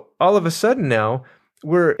 So all of a sudden now,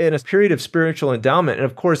 we're in a period of spiritual endowment. And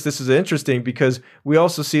of course, this is interesting because we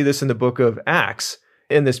also see this in the book of Acts,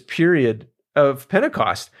 in this period of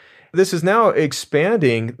Pentecost. This is now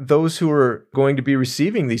expanding those who are going to be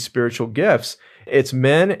receiving these spiritual gifts. It's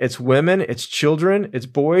men, it's women, it's children, it's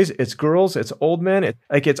boys, it's girls, it's old men.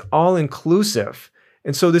 It's all inclusive.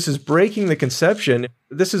 And so this is breaking the conception.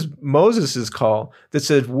 This is Moses' call that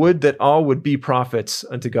said, would that all would be prophets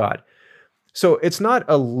unto God. So it's not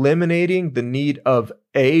eliminating the need of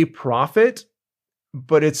a prophet,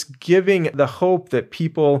 but it's giving the hope that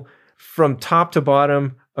people from top to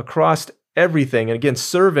bottom, across everything, and again,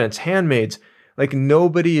 servants, handmaids, like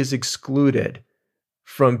nobody is excluded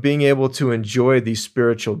from being able to enjoy these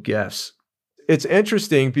spiritual gifts. It's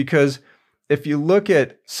interesting because if you look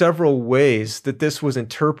at several ways that this was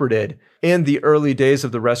interpreted in the early days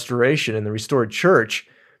of the Restoration and the restored church,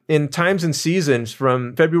 in Times and Seasons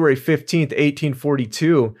from February 15th,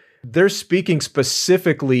 1842, they're speaking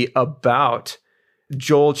specifically about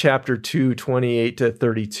Joel chapter 2, 28 to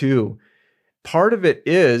 32. Part of it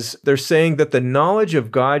is they're saying that the knowledge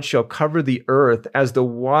of God shall cover the earth as the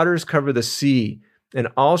waters cover the sea, and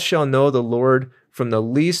all shall know the Lord from the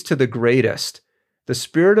least to the greatest. The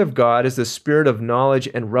Spirit of God is the spirit of knowledge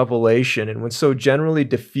and revelation, and when so generally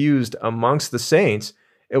diffused amongst the saints,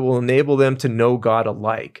 it will enable them to know God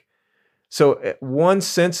alike. So one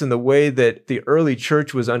sense in the way that the early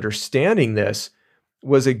church was understanding this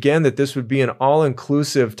was, again, that this would be an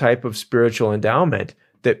all-inclusive type of spiritual endowment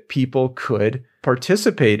that people could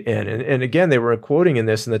participate in. And again, they were quoting in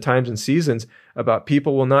this in the Times and Seasons about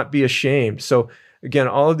people will not be ashamed. So again,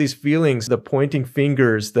 all of these feelings, the pointing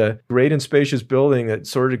fingers, the great and spacious building that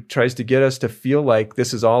sort of tries to get us to feel like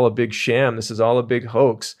this is all a big sham, this is all a big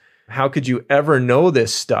hoax. How could you ever know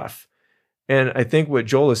this stuff? And I think what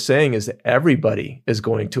Joel is saying is that everybody is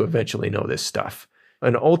going to eventually know this stuff.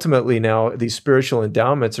 And ultimately now, these spiritual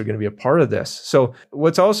endowments are going to be a part of this. So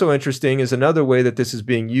what's also interesting is another way that this is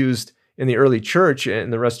being used in the early church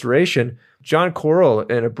and the Restoration. John Corrill,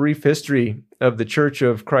 in A Brief History of the Church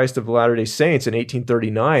of Christ of Latter-day Saints in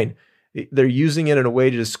 1839, they're using it in a way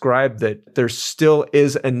to describe that there still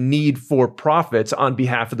is a need for prophets on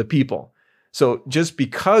behalf of the people. So just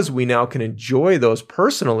because we now can enjoy those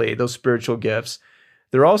personally, those spiritual gifts,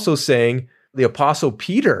 they're also saying the Apostle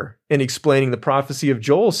Peter, in explaining the prophecy of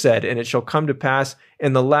Joel, said, "And it shall come to pass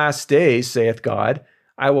in the last days, saith God,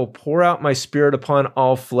 I will pour out my spirit upon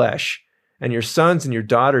all flesh, and your sons and your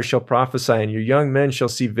daughters shall prophesy, and your young men shall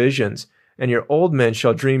see visions, and your old men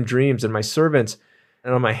shall dream dreams, and my servants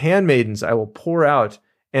and on my handmaidens I will pour out,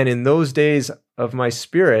 and in those days of my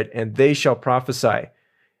spirit, and they shall prophesy."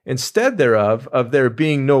 Instead thereof, of there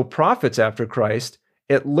being no prophets after Christ,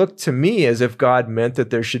 it looked to me as if God meant that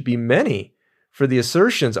there should be many, for the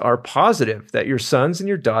assertions are positive that your sons and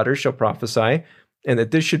your daughters shall prophesy, and that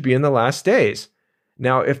this should be in the last days.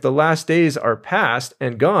 Now, if the last days are past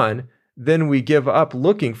and gone, then we give up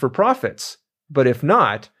looking for prophets. But if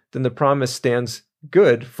not, then the promise stands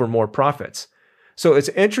good for more prophets. So it's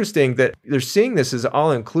interesting that they're seeing this as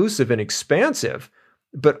all-inclusive and expansive,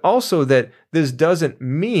 but also that this doesn't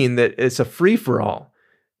mean that it's a free-for-all,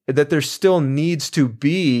 that there still needs to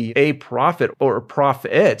be a prophet or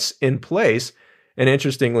prophets in place. And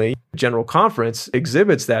interestingly, General Conference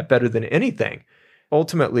exhibits that better than anything.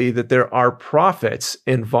 Ultimately, that there are prophets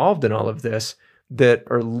involved in all of this that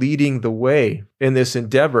are leading the way in this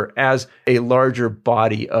endeavor as a larger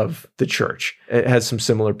body of the church. It has some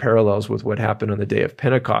similar parallels with what happened on the day of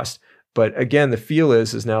Pentecost. But again, the feel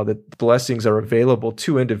is now that blessings are available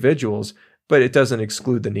to individuals, but it doesn't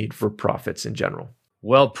exclude the need for prophets in general.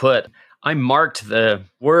 Well put. I marked the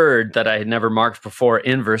word that I had never marked before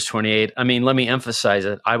in verse 28. I mean, let me emphasize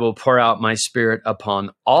it. I will pour out my spirit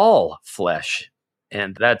upon all flesh.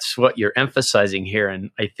 And that's what you're emphasizing here.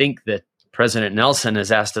 And I think that President Nelson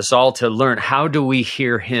has asked us all to learn, how do we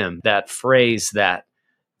hear him? That phrase that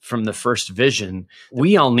from the first vision,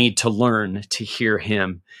 we all need to learn to hear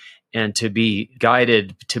him and to be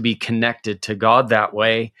guided, to be connected to God that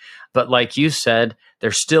way. But like you said,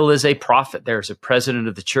 there still is a prophet. There's a president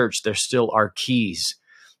of the church. There still are keys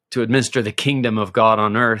to administer the kingdom of God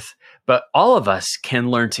on earth. But all of us can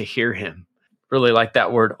learn to hear him. Really like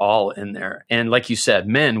that word all in there. And like you said,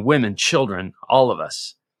 men, women, children, all of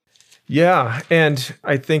us. Yeah. And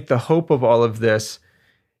I think the hope of all of this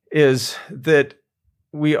is that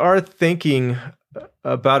we are thinking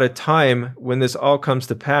about a time when this all comes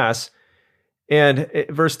to pass. And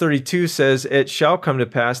verse 32 says, "It shall come to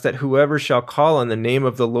pass that whoever shall call on the name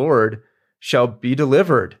of the Lord shall be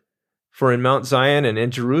delivered. For in Mount Zion and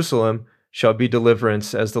in Jerusalem shall be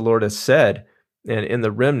deliverance, as the Lord has said, and in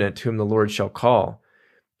the remnant whom the Lord shall call."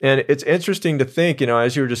 And it's interesting to think,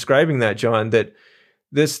 as you were describing that, John, that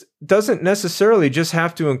this doesn't necessarily just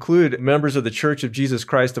have to include members of the Church of Jesus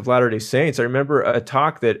Christ of Latter-day Saints. I remember a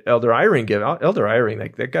talk that Elder Eyring gave. Elder Eyring,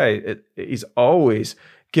 like that guy, he's always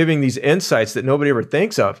giving these insights that nobody ever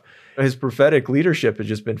thinks of. His prophetic leadership has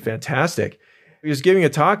just been fantastic. He was giving a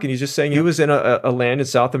talk, and he's just saying he was in a land in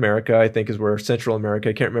South America, I think is where Central America,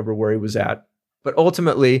 I can't remember where he was at. But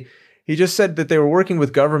ultimately, he just said that they were working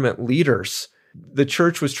with government leaders. The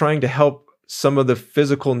church was trying to help some of the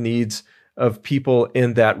physical needs of people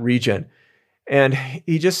in that region. And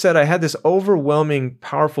he just said, I had this overwhelming,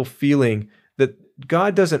 powerful feeling that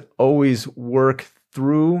God doesn't always work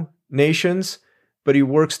through nations, but he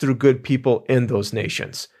works through good people in those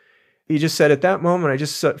nations. He just said, at that moment, I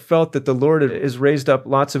just felt that the Lord has raised up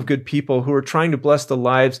lots of good people who are trying to bless the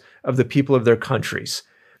lives of the people of their countries.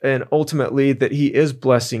 And ultimately, that he is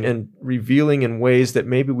blessing and revealing in ways that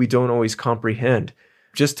maybe we don't always comprehend,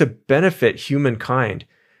 just to benefit humankind.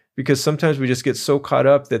 Because sometimes we just get so caught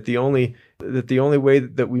up that the only way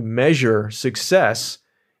that we measure success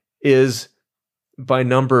is by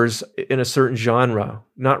numbers in a certain genre,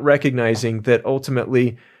 not recognizing that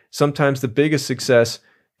ultimately sometimes the biggest success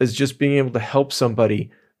is just being able to help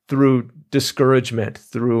somebody through discouragement,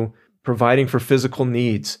 through providing for physical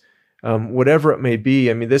needs, whatever it may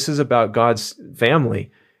be. I mean, this is about God's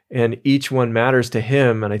family, and each one matters to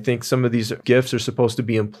him. And I think some of these gifts are supposed to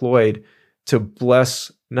be employed to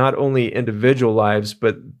bless not only individual lives,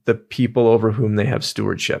 but the people over whom they have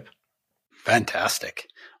stewardship. Fantastic.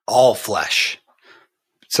 All flesh.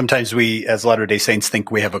 Sometimes we, as Latter-day Saints, think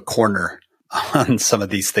we have a corner on some of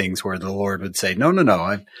these things where the Lord would say, no,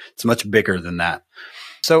 it's much bigger than that.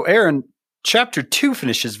 So, Aaron, chapter 2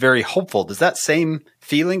 finishes very hopeful. Does that same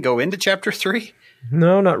feeling go into chapter 3?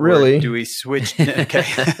 No, not really. Or do we switch? Okay.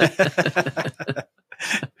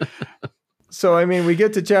 So, I mean, we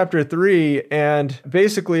get to chapter 3, and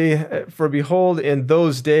basically, for behold, in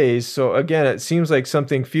those days, so again, it seems like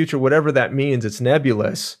something future, whatever that means, it's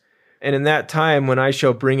nebulous. And in that time, when I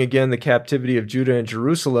shall bring again the captivity of Judah and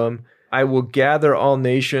Jerusalem, I will gather all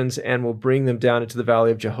nations and will bring them down into the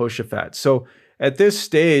valley of Jehoshaphat. So at this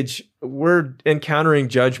stage, we're encountering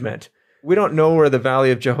judgment. We don't know where the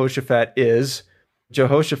valley of Jehoshaphat is.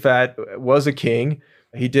 Jehoshaphat was a king.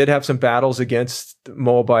 He did have some battles against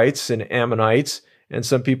Moabites and Ammonites, and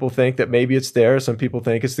some people think that maybe it's there. Some people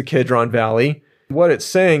think it's the Kidron Valley. What it's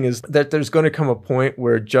saying is that there's going to come a point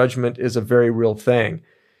where judgment is a very real thing.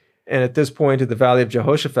 And at this point in the valley of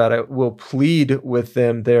Jehoshaphat, I will plead with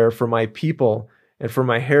them there for my people and for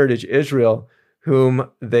my heritage Israel, whom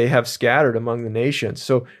they have scattered among the nations.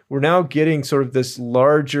 So we're now getting sort of this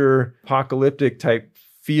larger apocalyptic type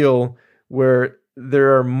feel where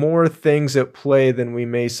there are more things at play than we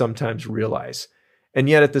may sometimes realize. And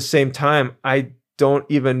yet at the same time, I don't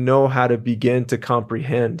even know how to begin to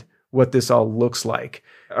comprehend what this all looks like.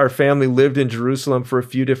 Our family lived in Jerusalem for a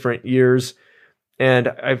few different years, and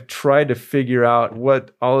I've tried to figure out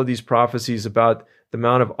what all of these prophecies about the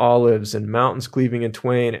Mount of Olives and mountains cleaving in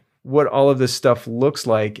twain, what all of this stuff looks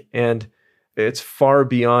like. And it's far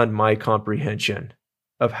beyond my comprehension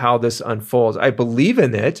of how this unfolds. I believe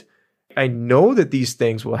in it. I know that these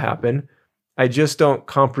things will happen. I just don't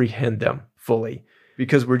comprehend them fully,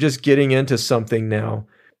 because we're just getting into something now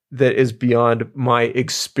that is beyond my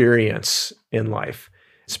experience in life.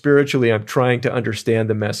 Spiritually, I'm trying to understand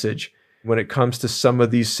the message. When it comes to some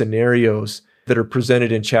of these scenarios that are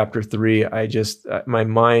presented in chapter 3, my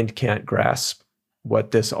mind can't grasp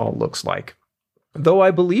what this all looks like, though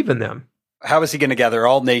I believe in them. How is he going to gather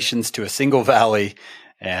all nations to a single valley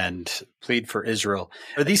and plead for Israel?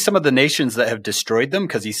 Are these some of the nations that have destroyed them?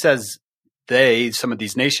 Because he says some of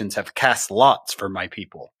these nations have cast lots for my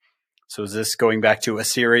people. So is this going back to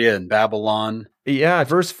Assyria and Babylon? Yeah,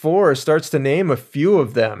 verse 4 starts to name a few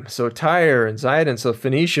of them. So Tyre and Zidon, so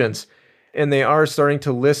Phoenicians. And they are starting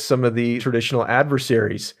to list some of the traditional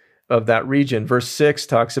adversaries of that region. Verse 6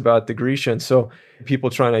 talks about the Grecians. So people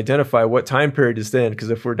try and identify what time period is then, because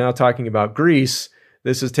if we're now talking about Greece,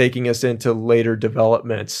 this is taking us into later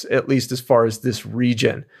developments, at least as far as this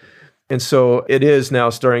region. And so it is now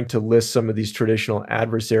starting to list some of these traditional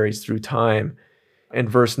adversaries through time. And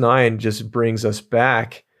verse 9 just brings us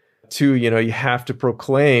back to, you have to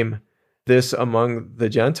proclaim this among the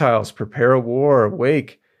Gentiles, prepare a war,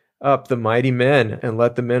 wake up the mighty men, and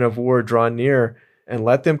let the men of war draw near, and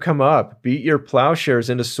let them come up. Beat your plowshares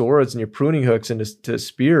into swords and your pruning hooks into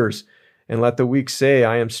spears, and let the weak say,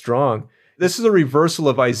 I am strong. This is a reversal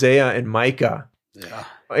of Isaiah and Micah. Yeah.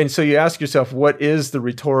 And so you ask yourself, what is the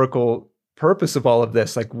rhetorical purpose of all of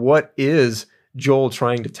this? Like, what is Joel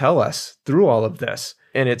trying to tell us through all of this?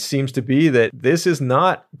 And it seems to be that this is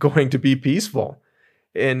not going to be peaceful.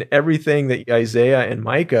 And everything that Isaiah and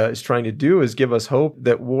Micah is trying to do is give us hope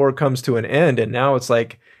that war comes to an end. And now it's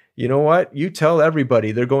like, you know what? You tell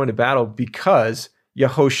everybody they're going to battle because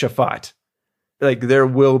Yehoshaphat, like there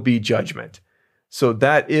will be judgment. So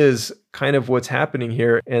that is kind of what's happening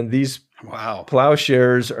here. And these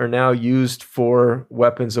plowshares are now used for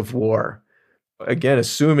weapons of war. Again,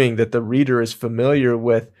 assuming that the reader is familiar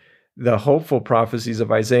with the hopeful prophecies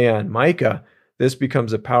of Isaiah and Micah, this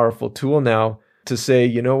becomes a powerful tool now to say,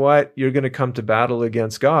 you know what, you're going to come to battle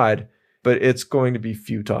against God, but it's going to be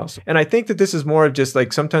futile. And I think that this is more of just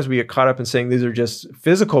like, sometimes we get caught up in saying these are just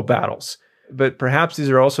physical battles, but perhaps these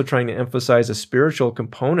are also trying to emphasize a spiritual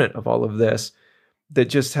component of all of this that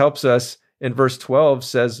just helps us. In verse 12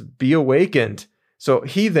 says, be awakened. So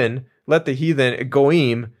heathen, let the heathen,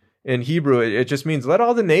 goim in Hebrew, it just means let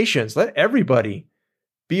all the nations, let everybody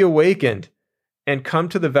be awakened and come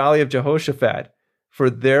to the valley of Jehoshaphat, for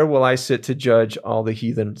there will I sit to judge all the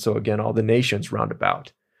heathen. So again, all the nations round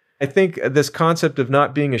about. I think this concept of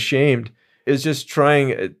not being ashamed is just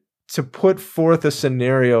trying to put forth a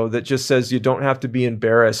scenario that just says you don't have to be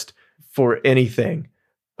embarrassed for anything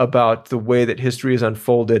about the way that history is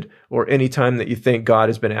unfolded or any time that you think God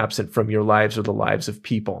has been absent from your lives or the lives of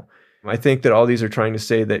people. I think that all these are trying to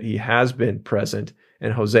say that he has been present.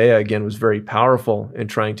 And Hosea, again, was very powerful in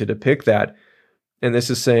trying to depict that. And this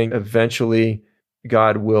is saying eventually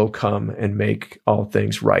God will come and make all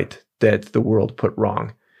things right that the world put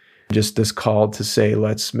wrong. Just this call to say,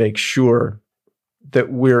 let's make sure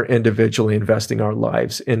that we're individually investing our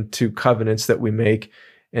lives into covenants that we make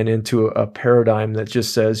and into a paradigm that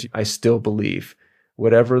just says, I still believe.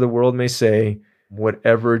 Whatever the world may say,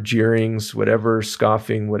 whatever jeerings, whatever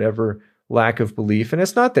scoffing, whatever lack of belief. And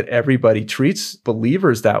it's not that everybody treats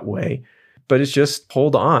believers that way, but it's just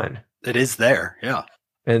hold on. It is there, yeah.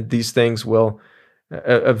 And these things will,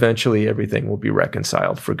 eventually everything will be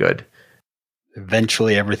reconciled for good.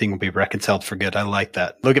 Eventually everything will be reconciled for good. I like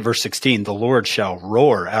that. Look at verse 16. The Lord shall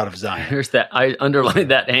roar out of Zion. Here's that. I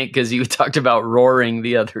underlined that, Hank, because you talked about roaring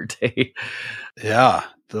the other day. Yeah.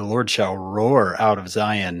 The Lord shall roar out of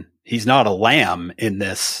Zion. He's not a lamb in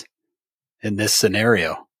this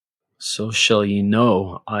scenario. So shall ye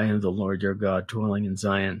know I am the Lord your God dwelling in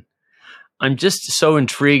Zion. I'm just so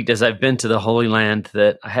intrigued as I've been to the Holy Land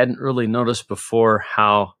that I hadn't really noticed before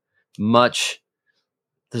how much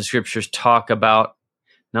the scriptures talk about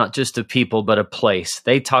not just a people, but a place.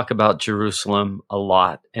 They talk about Jerusalem a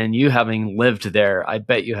lot. And you having lived there, I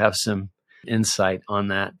bet you have some insight on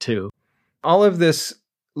that too. All of this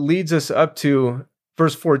leads us up to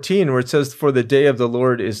verse 14, where it says, for the day of the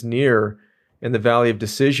Lord is near in the valley of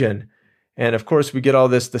decision. And of course, we get all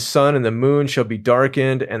this, the sun and the moon shall be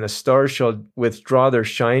darkened, and the stars shall withdraw their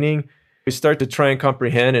shining. We start to try and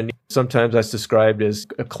comprehend, and sometimes that's described as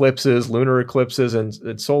eclipses, lunar eclipses,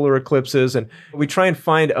 and solar eclipses. And we try and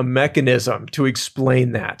find a mechanism to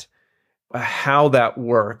explain that, how that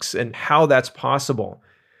works and how that's possible.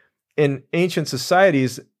 In ancient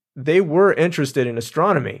societies, they were interested in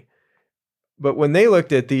astronomy. But when they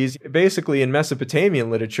looked at these, basically in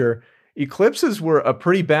Mesopotamian literature, eclipses were a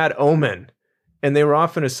pretty bad omen, and they were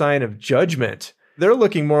often a sign of judgment. They're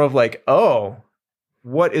looking more of like, oh,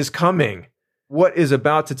 what is coming? What is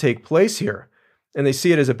about to take place here? And they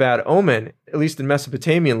see it as a bad omen, at least in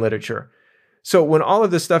Mesopotamian literature. So when all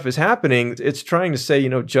of this stuff is happening, it's trying to say,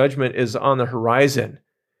 judgment is on the horizon.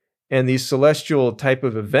 And these celestial type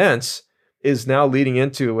of events is now leading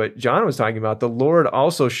into what John was talking about. The Lord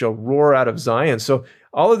also shall roar out of Zion. So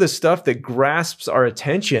all of this stuff that grasps our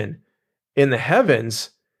attention in the heavens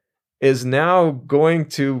is now going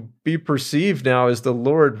to be perceived now as the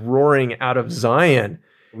Lord roaring out of Zion.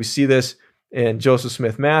 We see this in Joseph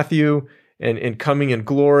Smith Matthew and in Coming in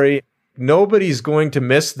Glory. Nobody's going to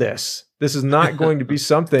miss this. This is not going to be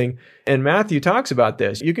something, and Matthew talks about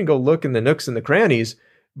this. You can go look in the nooks and the crannies,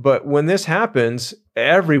 but when this happens,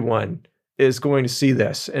 everyone is going to see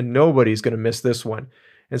this, and nobody's going to miss this one.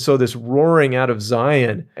 And so this roaring out of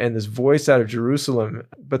Zion and this voice out of Jerusalem,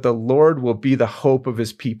 but the Lord will be the hope of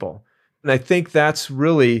his people. And I think that's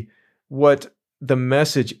really what the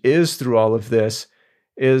message is through all of this,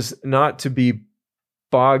 is not to be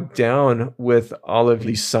bogged down with all of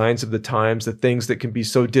these signs of the times, the things that can be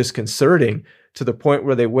so disconcerting to the point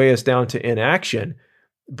where they weigh us down to inaction,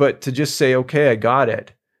 but to just say, okay, I got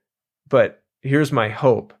it, but here's my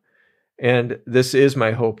hope. And this is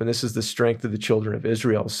my hope, and this is the strength of the children of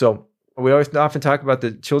Israel. So we often talk about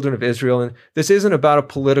the children of Israel, and this isn't about a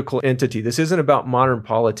political entity. This isn't about modern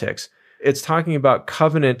politics. It's talking about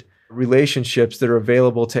covenant relationships that are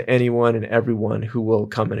available to anyone and everyone who will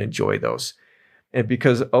come and enjoy those. And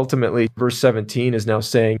because ultimately, verse 17 is now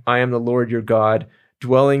saying, I am the Lord your God,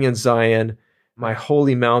 dwelling in Zion, my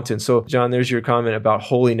holy mountain. So, John, there's your comment about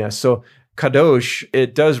holiness. So, Kadosh,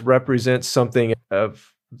 it does represent something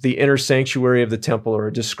of the inner sanctuary of the temple, or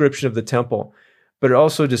a description of the temple, but it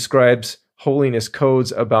also describes holiness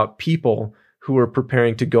codes about people who are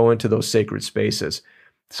preparing to go into those sacred spaces.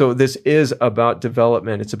 So this is about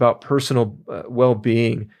development. It's about personal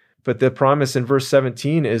well-being. But the promise in verse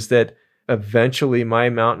 17 is that eventually my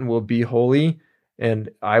mountain will be holy, and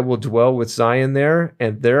I will dwell with Zion there,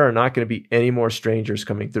 and there are not going to be any more strangers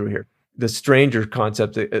coming through here. The stranger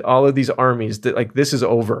concept, all of these armies, that like this is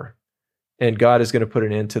over. And God is going to put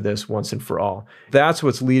an end to this once and for all. That's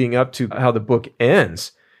what's leading up to how the book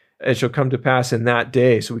ends. It shall come to pass in that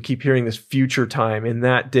day. So we keep hearing this future time. In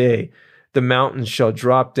that day, the mountains shall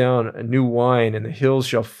drop down a new wine, and the hills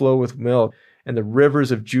shall flow with milk, and the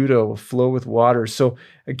rivers of Judah will flow with water. So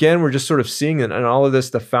again, we're just sort of seeing in all of this,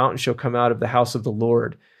 the fountain shall come out of the house of the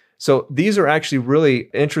Lord. So these are actually really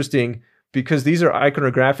interesting because these are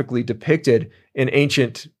iconographically depicted in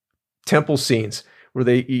ancient temple scenes, where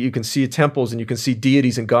you can see temples and you can see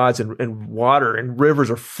deities and gods, and water and rivers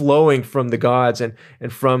are flowing from the gods and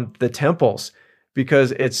from the temples,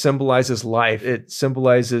 because it symbolizes life. It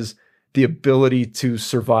symbolizes the ability to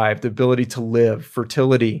survive, the ability to live,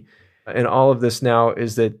 fertility. And all of this now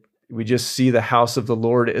is that we just see the house of the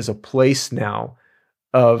Lord as a place now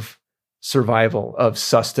of survival, of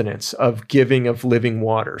sustenance, of giving of living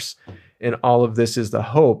waters. And all of this is the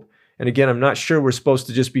hope. And again, I'm not sure we're supposed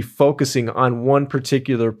to just be focusing on one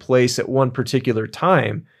particular place at one particular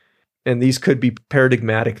time. And these could be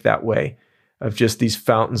paradigmatic that way, of just these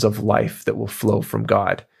fountains of life that will flow from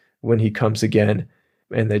God when he comes again,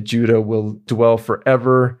 and that Judah will dwell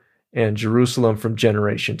forever and Jerusalem from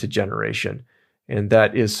generation to generation. And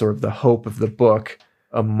that is sort of the hope of the book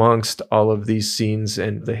amongst all of these scenes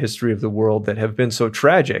and the history of the world that have been so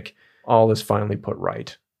tragic. All is finally put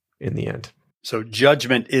right in the end. So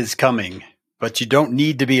judgment is coming, but you don't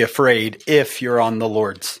need to be afraid if you're on the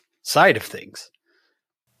Lord's side of things.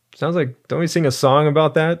 Sounds like, don't we sing a song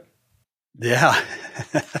about that? Yeah.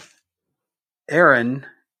 Aaron,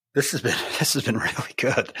 this has been really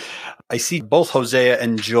good. I see both Hosea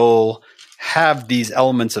and Joel have these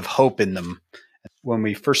elements of hope in them. When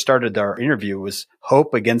we first started our interview, it was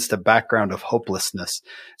hope against a background of hopelessness.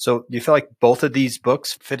 So do you feel like both of these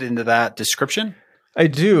books fit into that description? I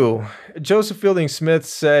do. Joseph Fielding Smith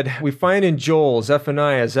said, we find in Joel,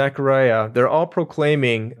 Zephaniah, Zechariah, they're all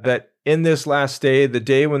proclaiming that in this last day, the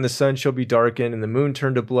day when the sun shall be darkened and the moon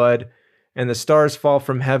turned to blood and the stars fall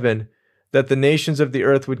from heaven, that the nations of the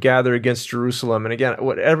earth would gather against Jerusalem. And again,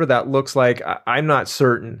 whatever that looks like, I'm not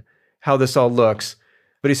certain how this all looks.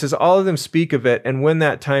 But he says, all of them speak of it. And when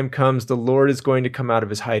that time comes, the Lord is going to come out of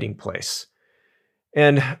his hiding place.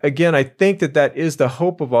 And again, I think that that is the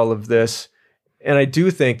hope of all of this. And I do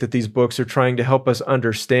think that these books are trying to help us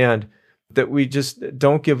understand that we just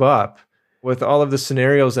don't give up with all of the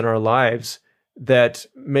scenarios in our lives that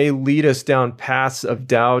may lead us down paths of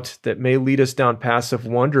doubt, that may lead us down paths of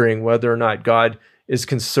wondering whether or not God is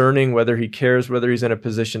concerning, whether he cares, whether he's in a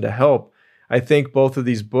position to help. I think both of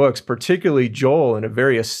these books, particularly Joel in a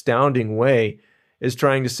very astounding way, is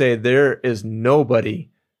trying to say there is nobody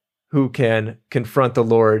who can confront the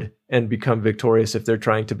Lord and become victorious if they're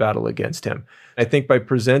trying to battle against him. I think by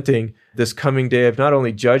presenting this coming day of not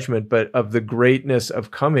only judgment, but of the greatness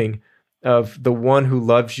of coming, of the one who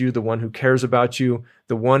loves you, the one who cares about you,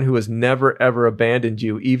 the one who has never, ever abandoned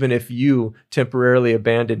you, even if you temporarily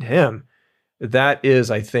abandoned him. That is,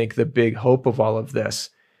 I think, the big hope of all of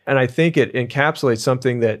this. And I think it encapsulates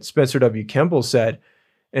something that Spencer W. Kimball said,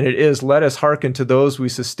 and it is, let us hearken to those we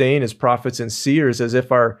sustain as prophets and seers as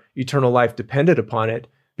if our eternal life depended upon it,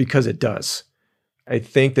 because it does. I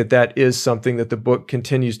think that that is something that the book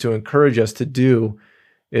continues to encourage us to do,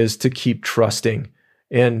 is to keep trusting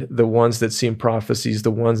in the ones that seem prophecies, the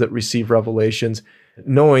ones that receive revelations,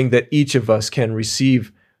 knowing that each of us can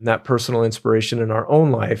receive that personal inspiration in our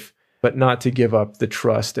own life, but not to give up the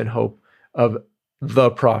trust and hope of the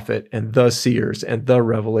prophet and the seers and the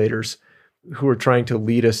revelators who are trying to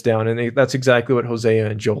lead us down. And that's exactly what Hosea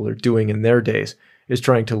and Joel are doing in their days, is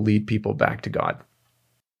trying to lead people back to God.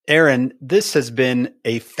 Aaron, this has been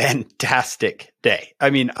a fantastic day. I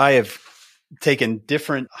mean, I have taken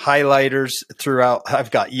different highlighters throughout.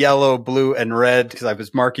 I've got yellow, blue, and red because I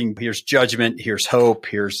was marking, here's judgment, here's hope,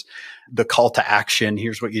 here's the call to action,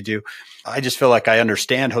 here's what you do. I just feel like I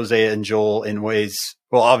understand Hosea and Joel in ways,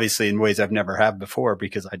 well, obviously in ways I've never had before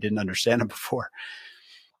because I didn't understand them before.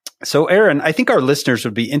 So Aaron, I think our listeners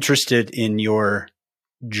would be interested in your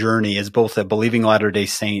journey as both a believing Latter-day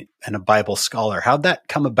Saint and a Bible scholar. How'd that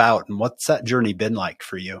come about and what's that journey been like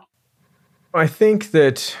for you? I think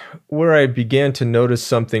that where I began to notice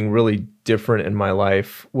something really different in my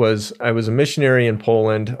life was I was a missionary in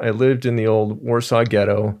Poland. I lived in the old Warsaw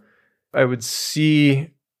Ghetto. I would see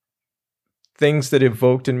things that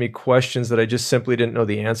evoked in me questions that I just simply didn't know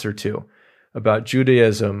the answer to about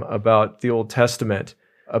Judaism, about the Old Testament,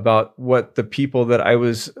 about what the people that I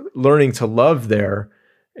was learning to love there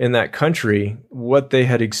in that country, what they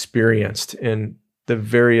had experienced in the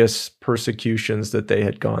various persecutions that they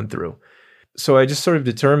had gone through. So I just sort of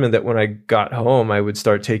determined that when I got home, I would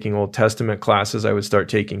start taking Old Testament classes. I would start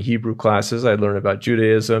taking Hebrew classes. I'd learn about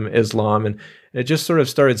Judaism, Islam, and it just sort of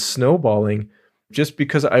started snowballing just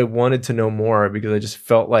because I wanted to know more, because I just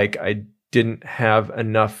felt like I didn't have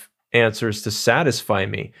enough answers to satisfy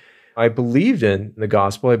me. I believed in the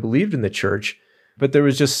gospel. I believed in the church, but there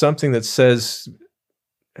was just something that says,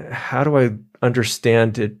 how do I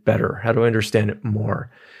understand it better? How do I understand it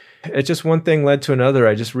more? It just one thing led to another.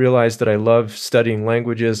 I just realized that I loved studying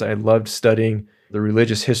languages. I loved studying the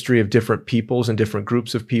religious history of different peoples and different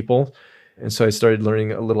groups of people. And so I started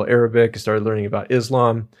learning a little Arabic. I started learning about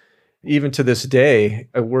Islam. Even to this day,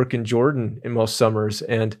 I work in Jordan in most summers,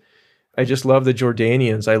 and I just love the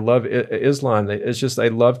Jordanians. I love Islam. It's just, I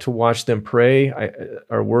love to watch them pray.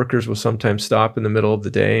 Our workers will sometimes stop in the middle of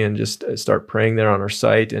the day and just start praying there on our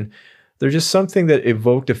site. And there's just something that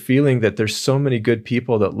evoked a feeling that there's so many good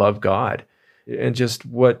people that love God and just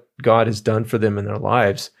what God has done for them in their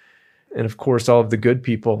lives. And of course, all of the good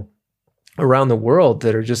people around the world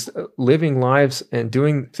that are just living lives and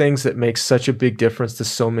doing things that make such a big difference to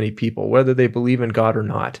so many people, whether they believe in God or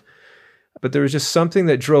not. But there was just something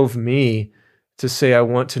that drove me to say, I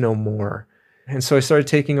want to know more. And so I started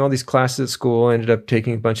taking all these classes at school. I ended up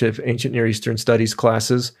taking a bunch of ancient Near Eastern studies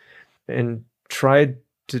classes and tried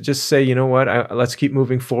to just say, you know what, let's keep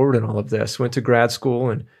moving forward in all of this. Went to grad school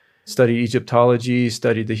and studied Egyptology,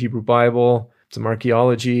 studied the Hebrew Bible, some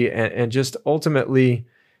archaeology, and just ultimately,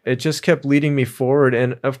 it just kept leading me forward.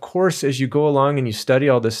 And of course, as you go along and you study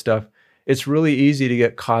all this stuff, it's really easy to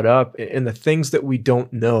get caught up in the things that we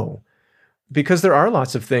don't know, because there are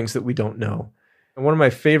lots of things that we don't know. And one of my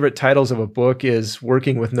favorite titles of a book is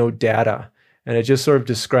Working with No Data. And it just sort of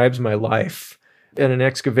describes my life. In an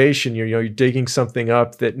excavation, you're digging something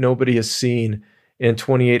up that nobody has seen in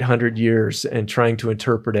 2,800 years and trying to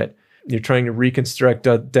interpret it. You're trying to reconstruct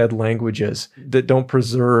dead languages that don't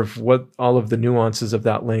preserve what all of the nuances of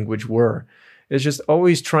that language were. It's just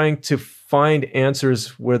always trying to find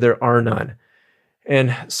answers where there are none.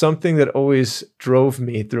 And something that always drove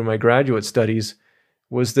me through my graduate studies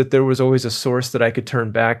was that there was always a source that I could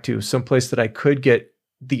turn back to, someplace that I could get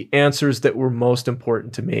the answers that were most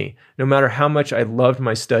important to me. No matter how much I loved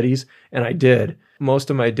my studies, and I did,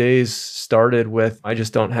 most of my days started with, I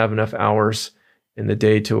just don't have enough hours in the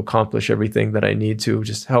day to accomplish everything that I need to.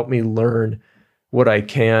 Just help me learn what I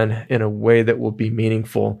can in a way that will be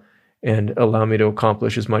meaningful and allow me to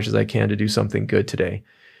accomplish as much as I can to do something good today.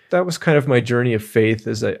 That was kind of my journey of faith,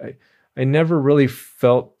 is I never really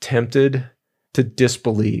felt tempted to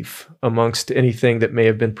disbelieve amongst anything that may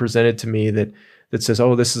have been presented to me that says,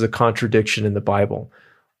 oh, this is a contradiction in the Bible.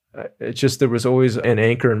 It's just, there was always an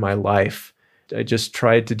anchor in my life. I just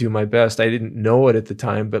tried to do my best. I didn't know it at the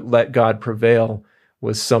time, but let God prevail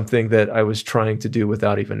was something that I was trying to do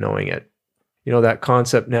without even knowing it. You know, that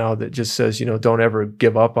concept now that just says, don't ever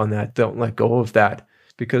give up on that. Don't let go of that,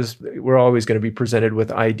 because we're always going to be presented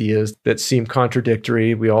with ideas that seem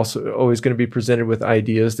contradictory. We also always going to be presented with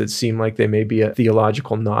ideas that seem like they may be a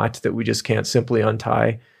theological knot that we just can't simply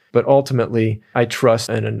untie. But ultimately, I trust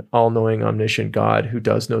in an all-knowing, omniscient God who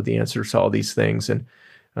does know the answers to all these things. And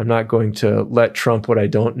I'm not going to let trump what I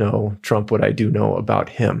don't know, trump what I do know about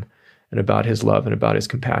him and about his love and about his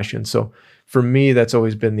compassion. So for me, that's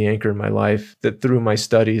always been the anchor in my life, that through my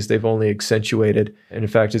studies, they've only accentuated. And in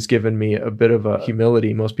fact, it's given me a bit of a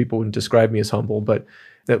humility. Most people wouldn't describe me as humble, but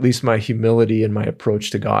at least my humility and my approach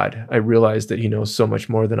to God. I realize that he knows so much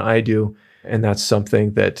more than I do. And that's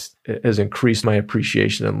something that has increased my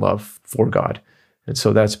appreciation and love for God. And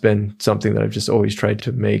so that's been something that I've just always tried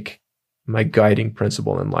to make my guiding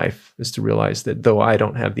principle in life, is to realize that though I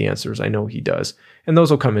don't have the answers, I know he does. And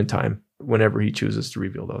those will come in time whenever he chooses to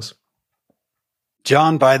reveal those.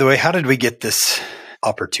 John, by the way, how did we get this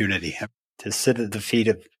opportunity to sit at the feet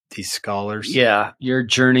of these scholars? Yeah, your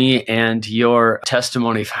journey and your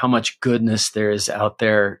testimony of how much goodness there is out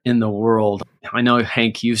there in the world. I know,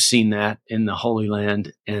 Hank, you've seen that in the Holy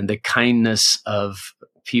Land, and the kindness of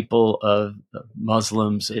people, of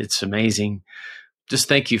Muslims. It's amazing. Just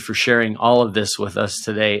thank you for sharing all of this with us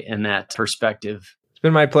today in that perspective. It's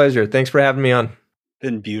been my pleasure. Thanks for having me on.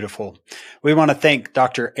 Been beautiful. We want to thank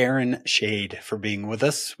Dr. Aaron Shade for being with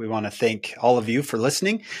us. We want to thank all of you for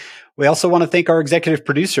listening. We also want to thank our executive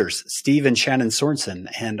producers, Steve and Shannon Sorensen,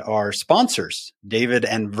 and our sponsors, David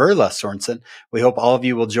and Verla Sorensen. We hope all of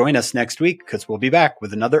you will join us next week because we'll be back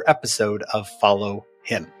with another episode of Follow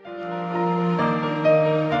Him.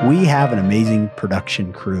 We have an amazing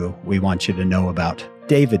production crew we want you to know about.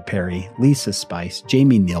 David Perry, Lisa Spice,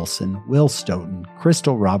 Jamie Nielsen, Will Stoughton,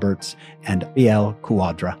 Crystal Roberts, and Biel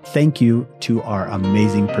Kuadra. Thank you to our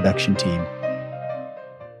amazing production team.